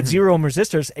 You put 0 ohm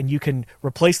resistors, and you can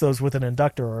replace those with an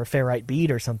inductor or a ferrite bead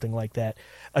or something like that,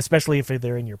 especially if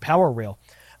they're in your power rail.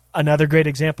 Another great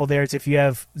example there is if you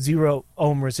have 0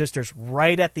 ohm resistors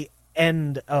right at the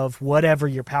end of whatever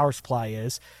your power supply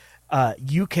is,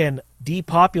 you can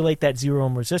depopulate that 0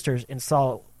 ohm resistors,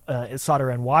 install solder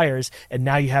and wires, and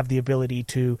now you have the ability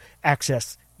to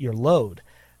access your load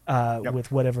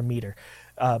with whatever meter.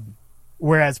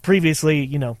 Whereas previously,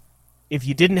 if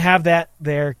you didn't have that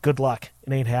there, good luck.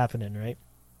 It ain't happening, right?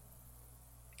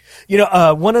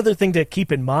 One other thing to keep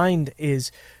in mind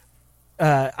is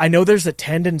I know there's a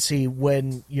tendency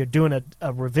when you're doing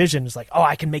a revision, it's like, oh,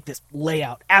 I can make this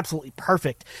layout absolutely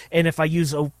perfect. And if I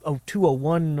use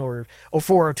 0201 or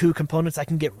 0402 components, I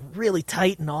can get really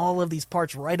tight and all of these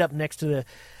parts right up next to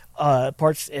the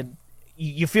parts. And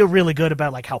you feel really good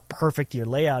about like how perfect your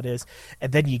layout is.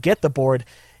 And then you get the board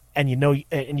and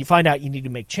you find out you need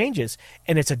to make changes.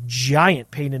 And it's a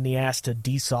giant pain in the ass to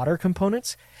desolder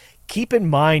components. Keep in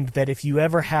mind that if you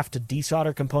ever have to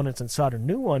desolder components and solder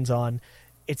new ones on,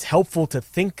 it's helpful to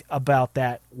think about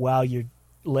that while you're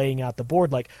laying out the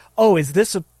board. Like, oh, is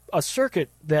this a circuit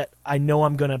that I know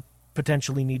I'm going to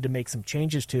potentially need to make some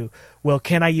changes to? Well,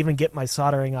 can I even get my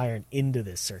soldering iron into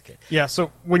this circuit? Yeah,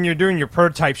 so when you're doing your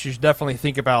prototypes, you should definitely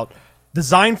think about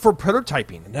design for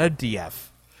prototyping and a DF.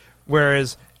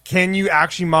 Whereas, can you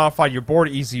actually modify your board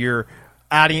easier,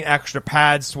 adding extra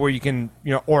pads where you can,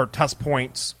 or test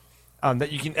points,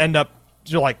 that you can end up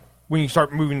like when you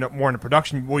start moving more into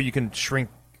production, where you can shrink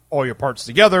all your parts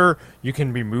together, you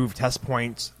can remove test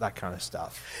points, that kind of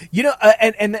stuff.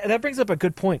 And that brings up a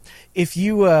good point. If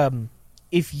you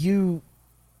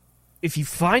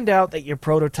find out that your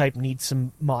prototype needs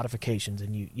some modifications,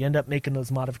 and you end up making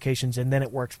those modifications, and then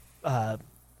it works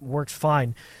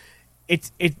fine,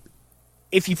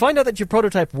 if you find out that your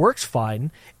prototype works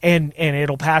fine and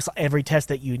it'll pass every test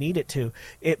that you need it to,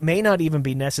 it may not even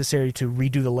be necessary to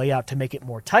redo the layout to make it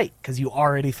more tight because you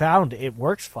already found it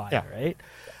works fine, right?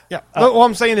 Yeah. What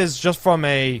I'm saying is just from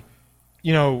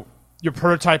you're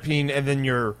prototyping and then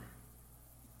you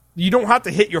don't have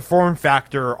to hit your form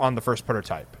factor on the first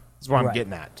prototype is what I'm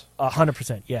getting at.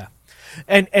 100%, yeah.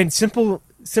 And simple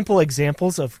simple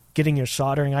examples of getting your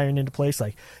soldering iron into place.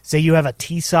 Like, say you have a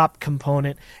T-SOP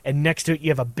component, and next to it you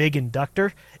have a big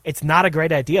inductor. It's not a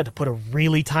great idea to put a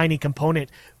really tiny component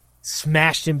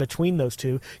smashed in between those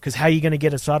two, because how are you going to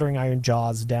get a soldering iron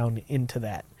jaws down into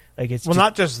that? Like, it's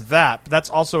not just that, but that's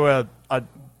also a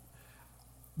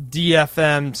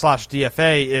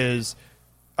DFM/DFA is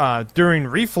during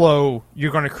reflow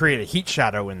you're going to create a heat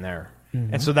shadow in there,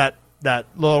 and so that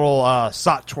little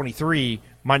SOT23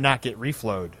 might not get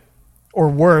reflowed, or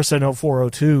worse, an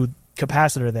 0402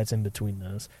 capacitor that's in between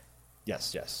those.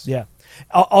 Yes. Yeah.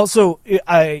 Also,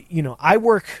 I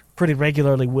work pretty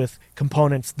regularly with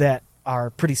components that are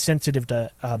pretty sensitive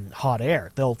to hot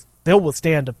air. They'll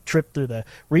withstand a trip through the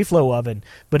reflow oven,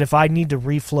 but if I need to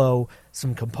reflow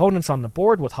some components on the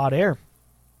board with hot air,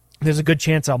 there's a good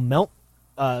chance I'll melt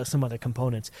some other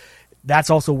components. That's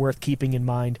also worth keeping in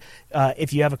mind.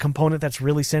 If you have a component that's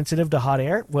really sensitive to hot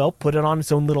air, well, put it on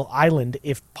its own little island,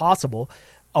 if possible,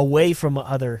 away from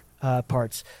other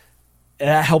parts.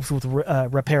 That helps with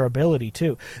repairability,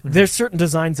 too. There's certain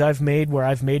designs I've made where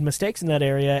I've made mistakes in that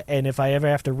area, and if I ever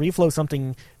have to reflow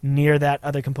something near that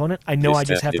other component, I know I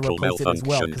just have to replace it as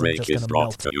well, because it's just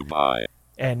going to melt.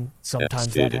 And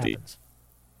sometimes that happens.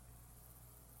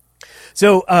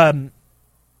 So,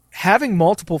 having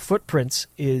multiple footprints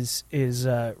is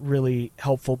really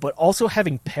helpful, but also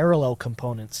having parallel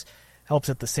components helps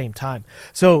at the same time.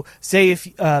 So, say if,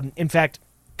 in fact,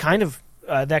 kind of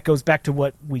that goes back to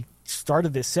what we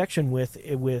started this section with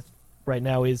right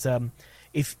now is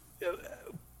if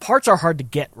parts are hard to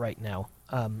get right now,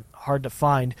 hard to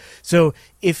find. So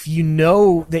if you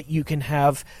know that you can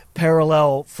have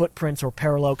parallel footprints or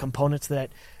parallel components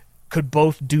that could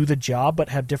both do the job but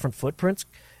have different footprints,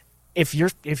 if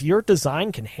your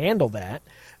design can handle that,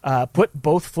 put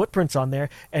both footprints on there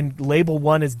and label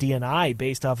one as DNI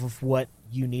based off of what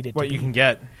you need it to be. What you can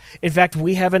get. In fact,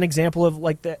 we have an example of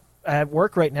like that at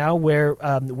work right now where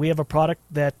we have a product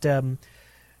that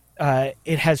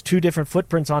it has two different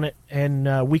footprints on it,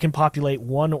 and we can populate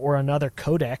one or another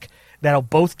codec that'll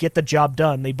both get the job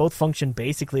done. They both function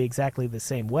basically exactly the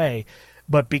same way,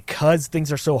 but because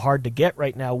things are so hard to get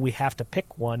right now, we have to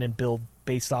pick one and build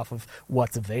based off of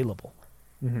what's available.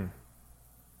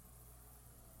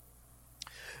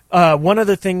 One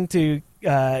other thing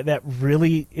that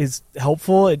really is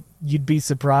helpful, you'd be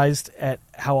surprised at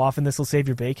how often this will save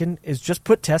your bacon, is just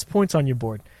put test points on your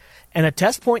board. And a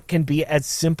test point can be as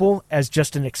simple as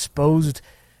just an exposed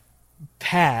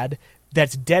pad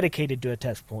that's dedicated to a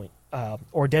test point,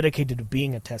 or dedicated to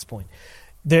being a test point.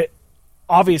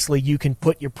 Obviously, you can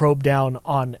put your probe down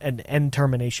on an end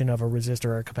termination of a resistor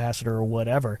or a capacitor or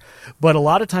whatever, but a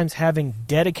lot of times having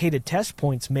dedicated test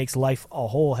points makes life a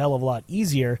whole hell of a lot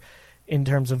easier in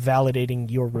terms of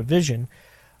validating your revision.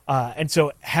 And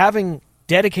so having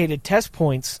dedicated test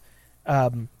points,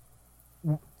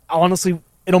 honestly,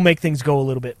 it'll make things go a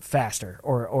little bit faster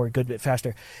or a good bit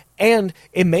faster. And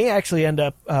it may actually end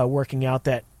up working out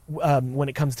that when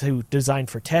it comes to design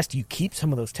for test, you keep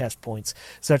some of those test points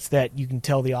such that you can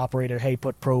tell the operator, hey,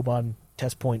 put probe on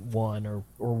test point 1 or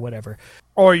whatever.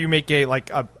 Or you make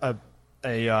a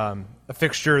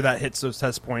fixture that hits those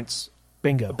test points.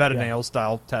 Bingo. A bed of nails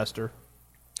style tester.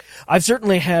 I've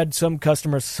certainly had some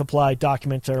customers supply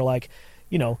documents that are like,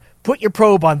 put your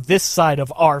probe on this side of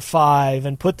R5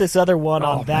 and put this other one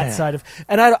on that side of...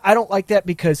 And I don't like that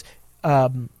because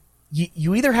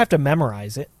you either have to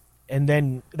memorize it, and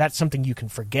then that's something you can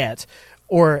forget,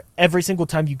 or every single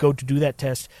time you go to do that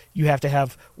test, you have to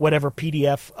have whatever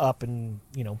PDF up and,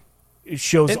 it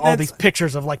shows all these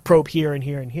pictures of like probe here and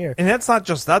here and here. And that's not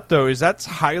just that, though, that's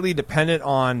highly dependent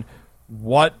on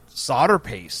what solder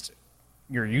paste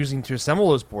you're using to assemble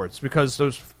those boards, because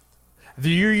if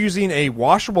you're using a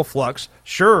washable flux,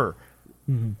 sure,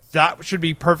 that should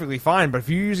be perfectly fine. But if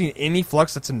you're using any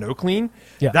flux that's a no-clean,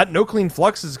 that no-clean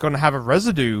flux is going to have a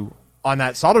residue on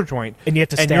that solder joint, and you have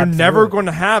to stab you're never through going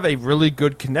to have a really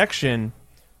good connection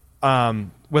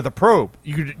with a probe.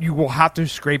 You will have to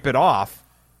scrape it off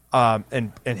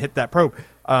and hit that probe.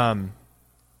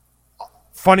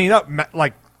 Funny enough,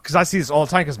 because I see this all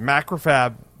the time, because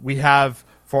Macrofab, we have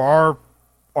for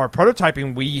our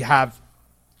prototyping, we have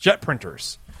jet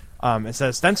printers instead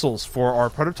of stencils for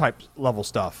our prototype level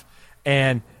stuff,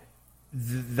 and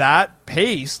that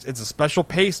paste, it's a special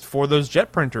paste for those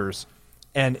jet printers.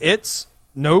 And its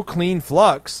no clean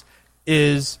flux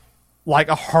is like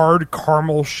a hard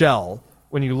caramel shell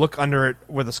when you look under it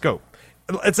with a scope.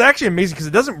 It's actually amazing because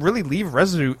it doesn't really leave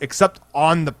residue except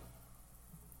on the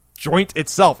joint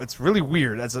itself. It's really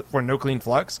weird for no clean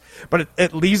flux, but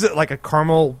it leaves it like a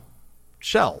caramel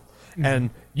shell.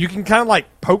 And you can kind of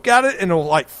like poke at it and it'll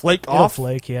like flake off.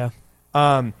 Flake, yeah.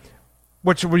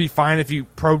 which would be fine if you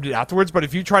probed it afterwards. But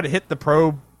if you try to hit the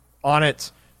probe on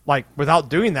it like without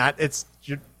doing that,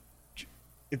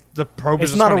 the probe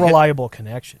is It's not a reliable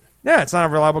connection. Yeah, it's not a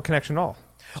reliable connection at all.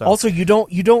 So. Also, you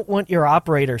don't want your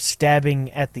operator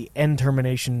stabbing at the end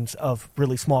terminations of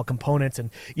really small components, and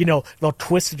they'll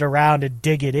twist it around and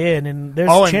dig it in, and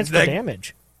there's a chance for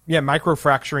damage. Yeah,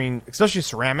 microfracturing, especially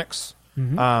ceramics.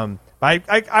 Mm-hmm. But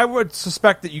I would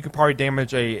suspect that you could probably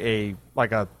damage a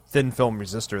thin film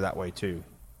resistor that way too.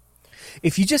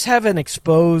 If you just have an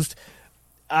exposed,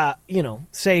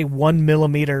 say 1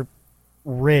 millimeter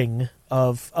ring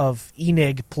of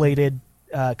Enig plated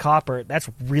copper, that's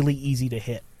really easy to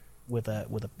hit with a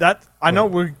that. I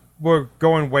know we're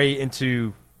going way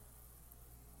into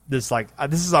this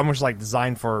this is almost like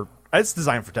designed for test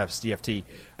DFT.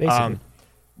 Basically,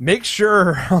 make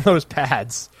sure on those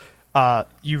pads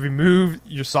you remove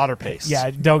your solder paste. Yeah,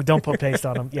 don't put paste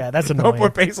on them. Yeah, that's annoying. Don't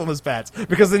put paste on those pads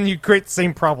because then you create the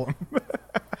same problem.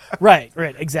 Right,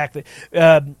 exactly.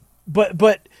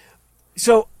 But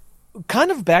so.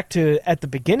 Kind of back to at the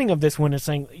beginning of this when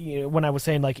I was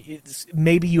saying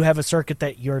maybe you have a circuit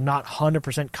that you're not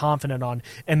 100% confident on,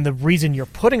 and the reason you're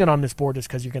putting it on this board is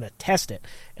because you're going to test it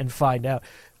and find out.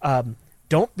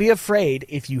 Don't be afraid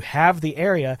if you have the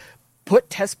area. Put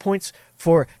test points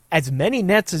for as many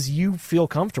nets as you feel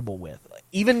comfortable with,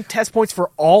 even test points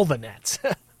for all the nets,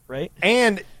 right?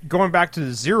 And going back to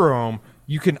the 0 ohm,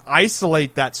 you can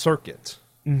isolate that circuit,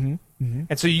 and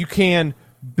so you can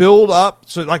build up,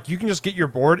 so you can just get your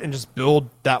board and just build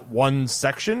that one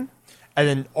section,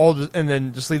 and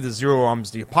then just leave the 0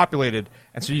 ohms depopulated,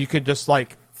 and so you could just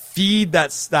feed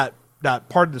that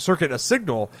part of the circuit a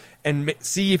signal and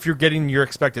see if you're getting your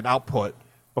expected output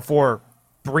before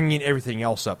bringing everything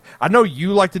else up. I know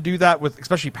you like to do that with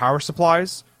especially power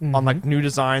supplies on new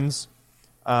designs.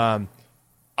 I've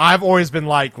always been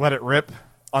let it rip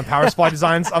on power supply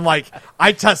designs. I'm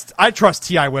I trust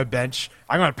TI Webbench.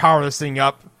 I'm going to power this thing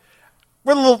up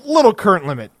with a little current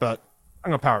limit, but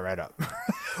I'm going to power it right up.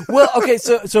 Well, okay,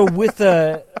 so with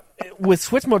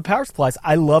switch mode power supplies,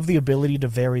 I love the ability to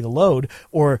vary the load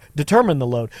or determine the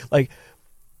load.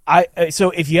 So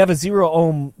if you have a 0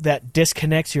 ohm that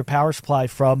disconnects your power supply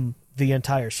from the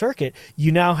entire circuit,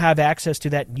 you now have access to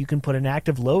that, and you can put an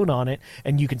active load on it,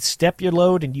 and you can step your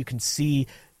load, and you can see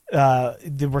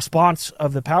the response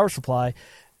of the power supply.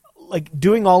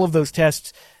 Doing all of those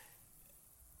tests,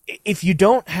 if you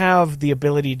don't have the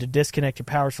ability to disconnect your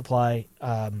power supply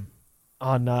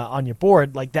on your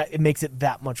board that, it makes it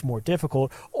that much more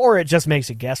difficult, or it just makes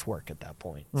it guesswork at that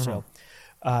point. So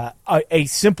a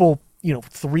simple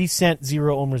 3-cent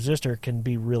 0 ohm resistor can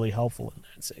be really helpful in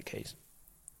that case.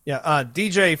 Yeah,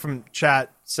 DJ from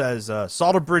chat says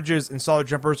solder bridges and solder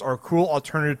jumpers are a cool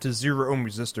alternative to 0 ohm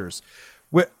resistors.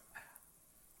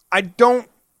 I don't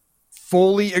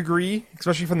fully agree,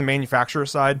 especially from the manufacturer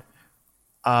side,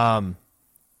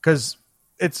 because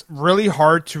it's really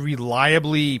hard to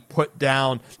reliably put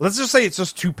down. Let's just say it's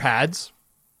just 2 pads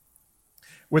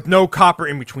with no copper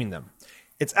in between them.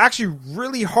 It's actually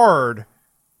really hard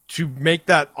to make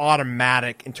that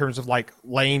automatic in terms of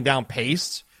laying down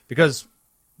paste, because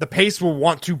the paste will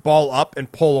want to ball up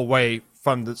and pull away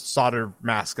from the solder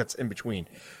mask that's in between.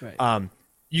 Right.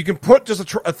 You can put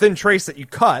just a thin trace that you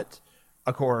cut,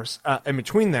 of course, in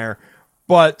between there,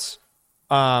 but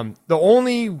it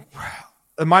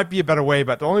might be a better way,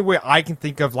 but the only way I can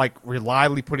think of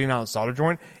reliably putting out a solder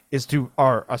joint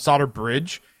or a solder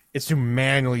bridge is to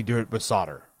manually do it with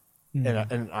solder in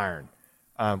an iron,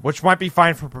 which might be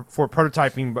fine for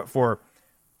prototyping, but for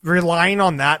relying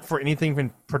on that for anything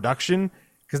in production,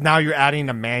 because now you're adding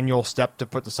a manual step to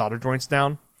put the solder joints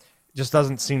down, it just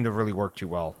doesn't seem to really work too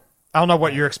well. I don't know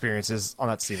what your experience is on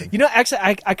that, Steven.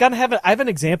 Actually, I kind of have an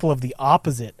example of the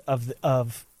opposite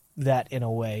of that in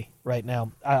a way right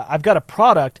now. I've got a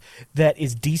product that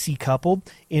is DC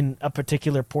coupled in a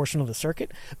particular portion of the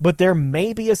circuit, but there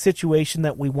may be a situation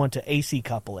that we want to AC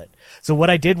couple it. So what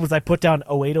I did was I put down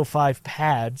 0805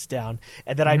 pads down,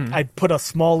 and then I put a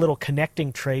small little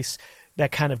connecting trace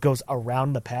that kind of goes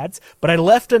around the pads, but I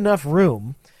left enough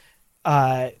room.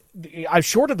 I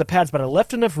shorted the pads, but I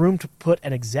left enough room to put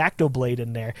an X-Acto blade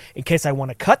in there in case I want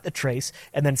to cut the trace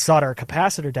and then solder a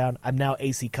capacitor down. I'm now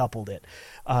AC coupled it.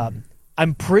 I'm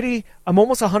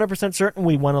almost 100% certain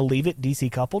we want to leave it DC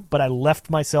coupled, but I left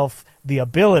myself the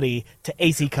ability to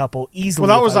AC couple easily.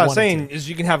 Well, that was what I was saying, is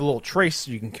you can have a little trace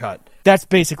you can cut. That's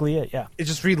basically it, yeah. It's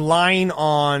just relying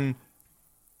on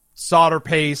solder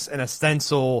paste and a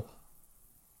stencil,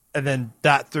 and then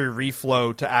that through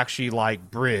reflow to actually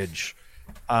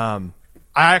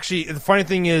the funny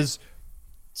thing is,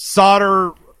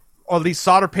 solder or at least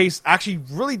solder paste actually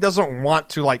really doesn't want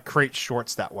to like create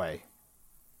shorts that way.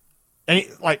 Any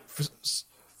like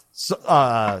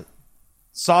solder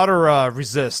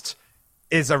resist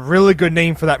is a really good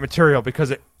name for that material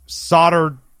because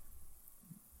solder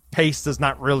paste does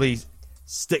not really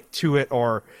stick to it,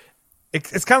 or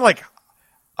it's kind of like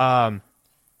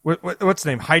what's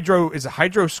the name? Is it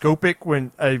hydroscopic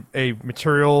when a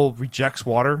material rejects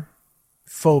water?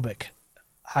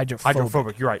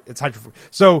 Hydrophobic. You're right. It's hydrophobic.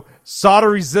 So solder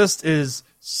resist is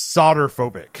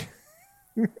solderphobic.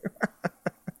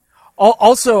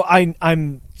 Also,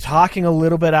 I'm talking a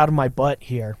little bit out of my butt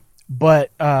here,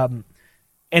 but in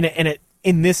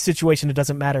this situation it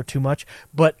doesn't matter too much.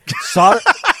 But solder,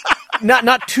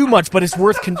 not too much, but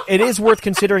it is worth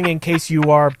considering in case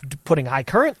you are putting high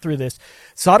current through this.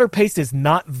 Solder paste is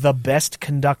not the best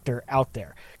conductor out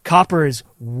there. Copper is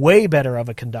way better of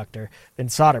a conductor than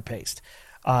solder paste.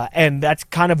 And that's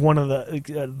kind of one of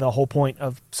the whole point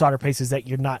of solder paste is that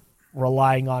you're not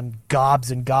relying on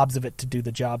gobs and gobs of it to do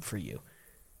the job for you.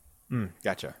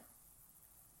 Gotcha.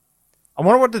 I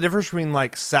wonder what the difference between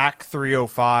like SAC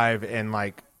 305 and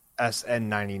like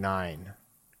SN99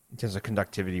 in terms of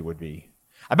conductivity would be.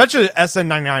 I bet you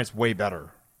SN99 is way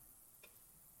better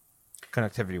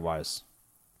conductivity wise.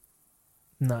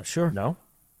 Not sure. No?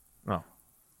 No.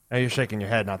 Now you're shaking your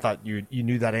head, and I thought you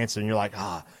knew that answer, and you're like,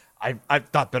 I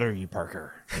thought better of you,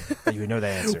 Parker. That you would know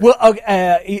that answer. Well,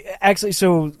 actually,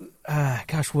 so,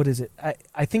 gosh, what is it?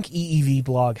 I think EEV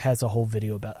blog has a whole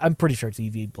video about it. I'm pretty sure it's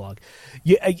EEV blog.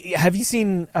 Have you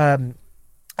seen...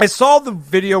 I saw the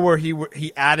video where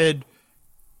he added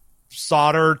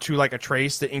solder to like a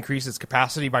trace to increase its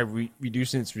capacity by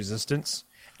reducing its resistance.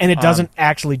 And it doesn't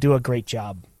actually do a great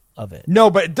job of it. No,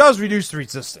 but it does reduce the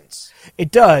resistance.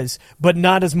 It does, but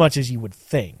not as much as you would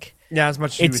think. Yeah, as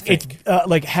much as you would think. It's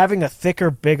like having a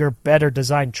thicker, bigger, better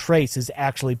designed trace is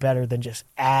actually better than just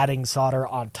adding solder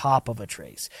on top of a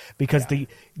trace, because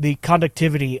the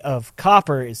conductivity of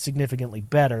copper is significantly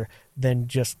better than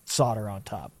just solder on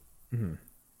top. Mm-hmm.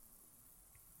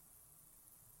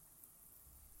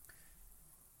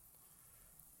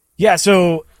 Yeah,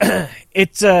 so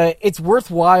it's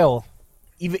worthwhile,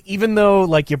 even though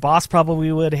like your boss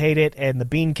probably would hate it and the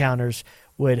bean counters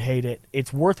would hate it.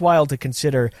 It's worthwhile to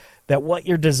consider that what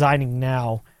you're designing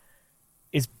now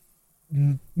is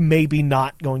maybe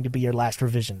not going to be your last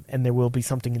revision, and there will be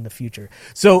something in the future.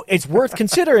 So it's worth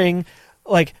considering.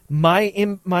 Like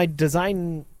my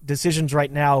design decisions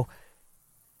right now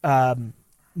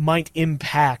might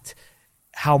impact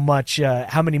how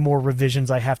many more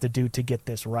revisions I have to do to get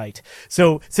this right.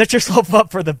 So set yourself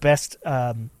up for the best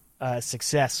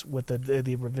success with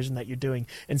the revision that you're doing.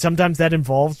 And sometimes that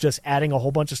involves just adding a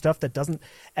whole bunch of stuff that doesn't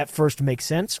at first make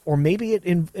sense, or maybe it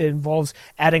involves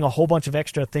adding a whole bunch of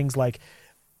extra things like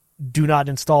do not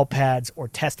install pads or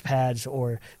test pads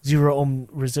or 0 ohm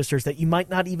resistors that you might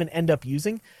not even end up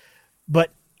using.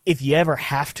 But if you ever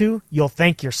have to, you'll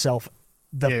thank yourself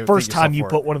the first time you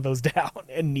put one of those down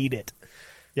and need it.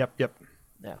 Yep. Yeah.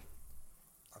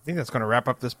 I think that's going to wrap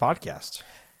up this podcast.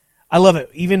 I love it.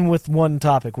 Even with one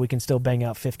topic, we can still bang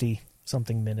out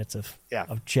 50-something minutes of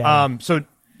chat. So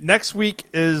next week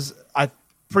is, I'm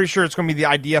pretty sure it's going to be the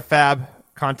Idea Fab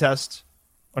contest.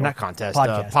 Or not contest,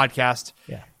 podcast.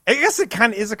 Yeah. I guess it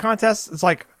kind of is a contest. It's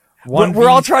like we're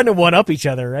all trying to one-up each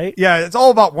other, right? Yeah, it's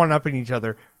all about one-upping each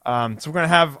other. So we're going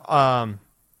to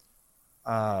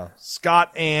have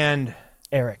Scott and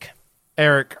Eric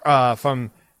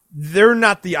from... They're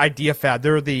not the Idea Fab.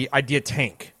 They're the Idea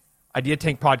Tank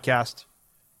podcast.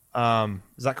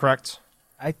 Is that correct?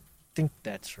 I think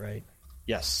that's right.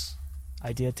 Yes.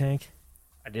 Idea Tank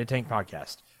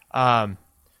podcast.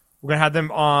 We're gonna have them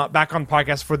back on the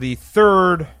podcast for the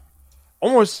third.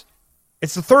 It's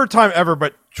the third time ever,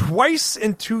 but twice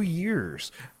in 2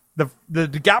 years. The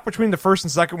gap between the first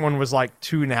and second one was like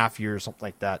 2.5 years, something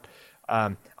like that.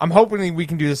 I'm hoping we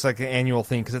can do this like an annual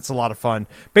thing because it's a lot of fun.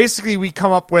 Basically, we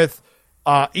come up with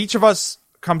each of us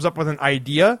comes up with an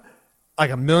idea, like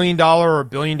 $1 million or $1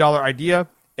 billion idea,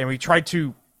 and we try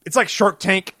to. It's like Shark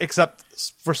Tank except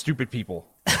for stupid people.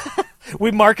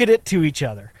 We market it to each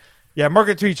other. Yeah,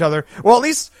 market it to each other. Well, at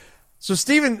least so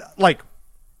Steven, like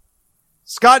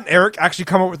Scott and Eric actually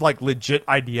come up with like legit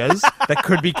ideas that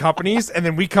could be companies, and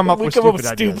then we come up with stupid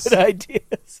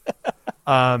ideas.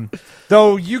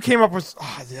 Though you came up with,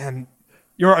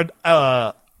 you're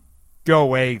a go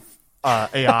away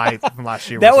AI from last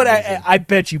year. That would I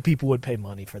bet you people would pay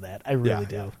money for that. I really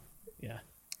do. Yeah.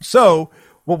 So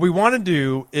what we want to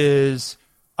do is,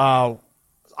 I'm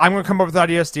going to come up with the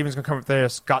idea. Steven's going to come up with the idea.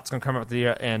 Scott's going to come up with the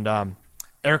idea, and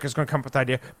Eric is going to come up with the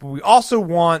idea. But we also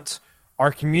want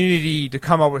our community to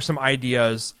come up with some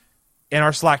ideas in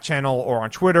our Slack channel or on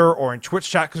Twitter or in Twitch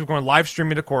chat, because we're going to live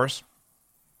stream it, of course.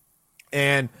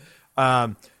 And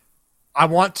I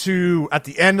want to, at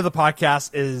the end of the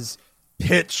podcast, is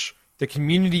pitch the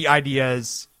community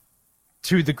ideas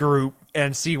to the group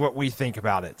and see what we think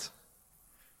about it.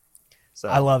 So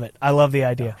I love it. I love the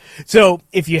idea. So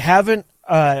if you haven't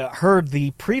heard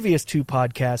the previous two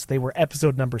podcasts, they were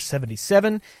episode number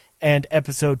 77 and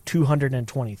episode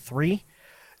 223.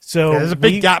 So there's a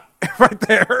big gap right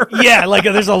there. Yeah, like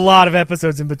there's a lot of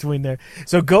episodes in between there.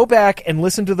 So go back and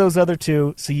listen to those other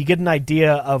two so you get an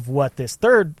idea of what this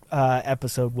third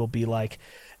episode will be like.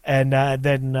 And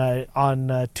then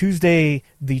on Tuesday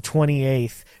the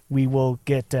 28th, we will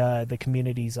get the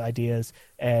community's ideas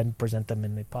and present them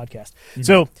in the podcast. Mm-hmm.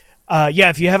 So,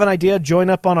 if you have an idea, join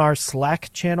up on our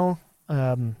Slack channel,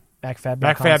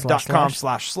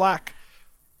 macfab.com/Slack.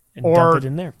 And dump it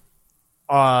in there.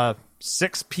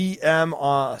 6 p.m.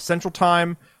 Central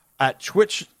Time at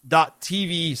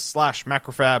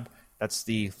twitch.tv/macrofab. That's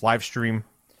the live stream.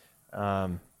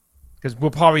 Because we'll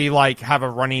probably have a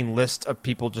running list of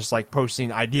people just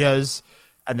posting ideas,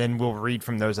 and then we'll read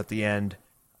from those at the end.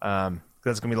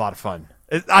 That's gonna be a lot of fun.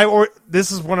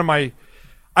 This is one of my.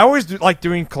 I always like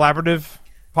doing collaborative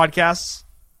podcasts.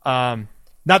 Not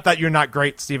that you're not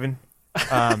great, Steven,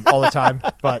 all the time,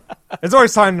 but it's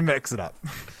always time to mix it up.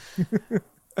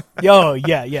 Yo,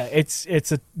 yeah.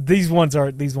 These ones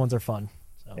are fun.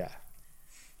 So. Yeah,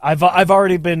 I've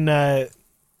already been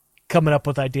coming up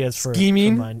with ideas for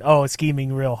scheming. For mine. Oh,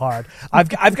 scheming real hard.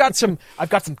 I've got some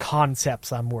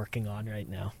concepts I'm working on right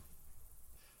now.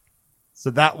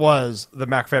 So that was the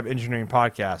MacFab Engineering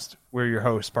Podcast. We're your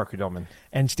hosts, Parker Dillman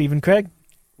and Stephen Craig.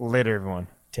 Later, everyone.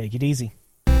 Take it easy.